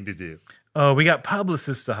spending to do. Oh, we got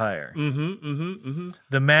publicists to hire.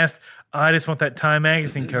 I just want that Time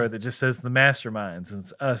magazine cover that just says the Masterminds, and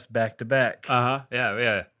it's us back to back.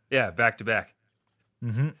 Yeah, back to back.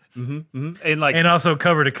 And also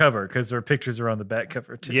cover to cover because our pictures are on the back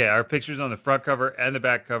cover too. Yeah, our pictures on the front cover and the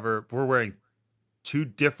back cover. We're wearing two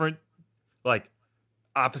different,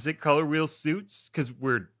 opposite color wheel suits because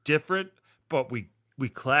we're different, but we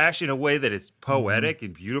clash in a way that is poetic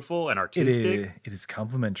and beautiful and artistic. It is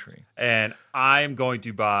complimentary. And I'm going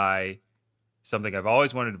to buy something I've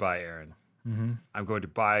always wanted to buy, Aaron. I'm going to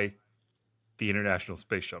buy the International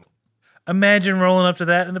Space Shuttle. Imagine rolling up to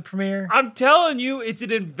that in the premiere. I'm telling you, it's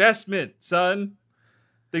an investment, son.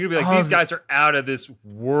 They're going to be like, these guys are out of this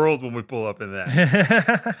world when we pull up in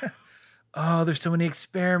that. Oh, there's so many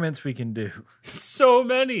experiments we can do. So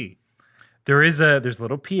many. There's a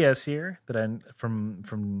little PS here that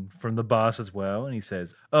from the boss as well, and he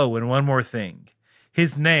says, "Oh, and one more thing.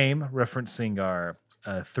 His name, referencing our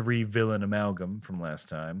 3-villain amalgam from last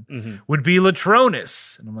time, would be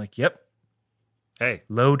Latronus." And I'm like, "Yep, hey,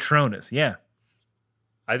 Lotronus, yeah."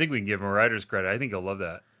 I think we can give him a writer's credit. I think he'll love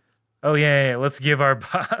that. Oh yeah. Let's give our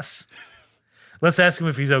boss. Let's ask him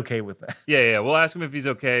if he's okay with that. Yeah. We'll ask him if he's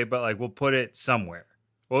okay, but we'll put it somewhere.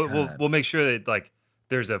 We'll make sure that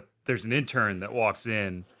there's an intern that walks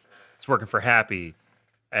in, it's working for Happy,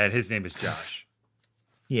 and his name is Josh.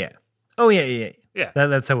 Yeah. Oh, yeah. Yeah.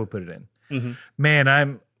 That's how we'll put it in. Man,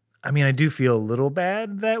 I do feel a little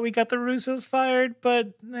bad that we got the Russos fired,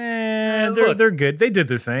 but they're good. They did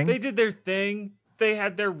their thing. They did their thing. They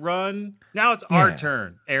had their run. Now it's our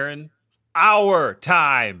turn, Aaron. Our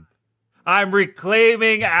time. I'm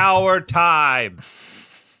reclaiming our time.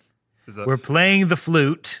 We're playing the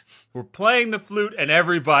flute. We're playing the flute, and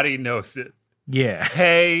everybody knows it. Yeah.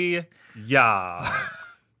 Hey, yeah.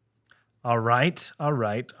 All right. I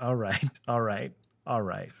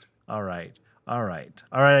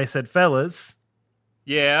said, fellas.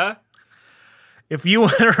 Yeah. If you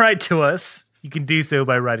want to write to us, you can do so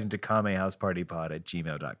by writing to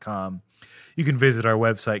kamehousepartypod@gmail.com. You can visit our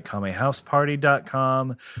website,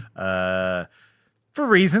 kamehouseparty.com. For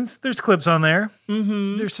reasons, there's clips on there.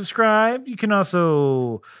 They're subscribed. You can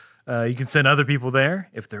also you can send other people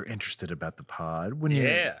there if they're interested about the pod.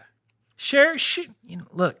 Share.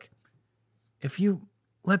 Look, if you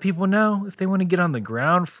let people know if they want to get on the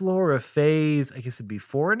ground floor of phase, I guess it'd be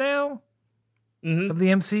 4 now. of the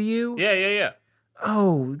MCU? Yeah.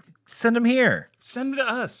 Oh, send them here. Send it to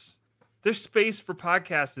us. There's space for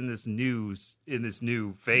podcasts in this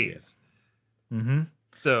new phase. Yeah. Mm-hmm.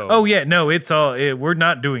 So. Oh yeah, no, it's all. We're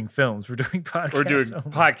not doing films. We're doing podcasts. We're doing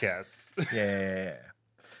podcasts. Yeah.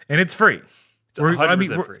 And it's free. It's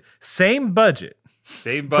 100% free. Same budget.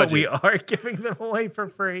 Same budget. But we are giving them away for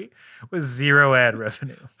free with zero ad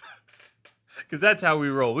revenue. Because that's how we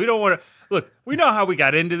roll. We don't want to look. We know how we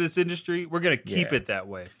got into this industry. We're gonna keep it that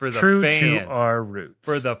way for the True fans. To our roots.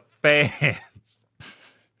 For the fans.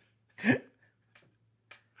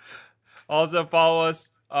 Also follow us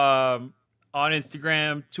on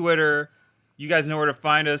Instagram, Twitter. You guys know where to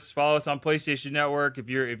find us. Follow us on PlayStation Network if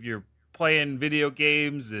you're playing video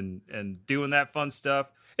games and doing that fun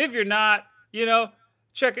stuff. If you're not,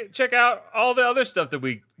 check out all the other stuff that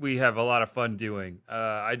we have a lot of fun doing.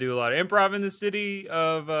 I do a lot of improv in the city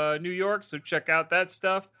of New York, so check out that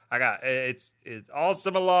stuff. It's all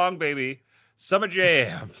summer long, baby. Summer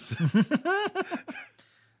jams.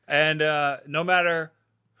 And no matter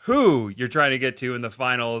who you're trying to get to in the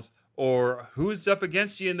finals or who's up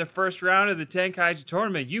against you in the first round of the Tenkaichi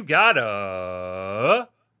tournament, you gotta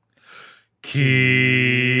keep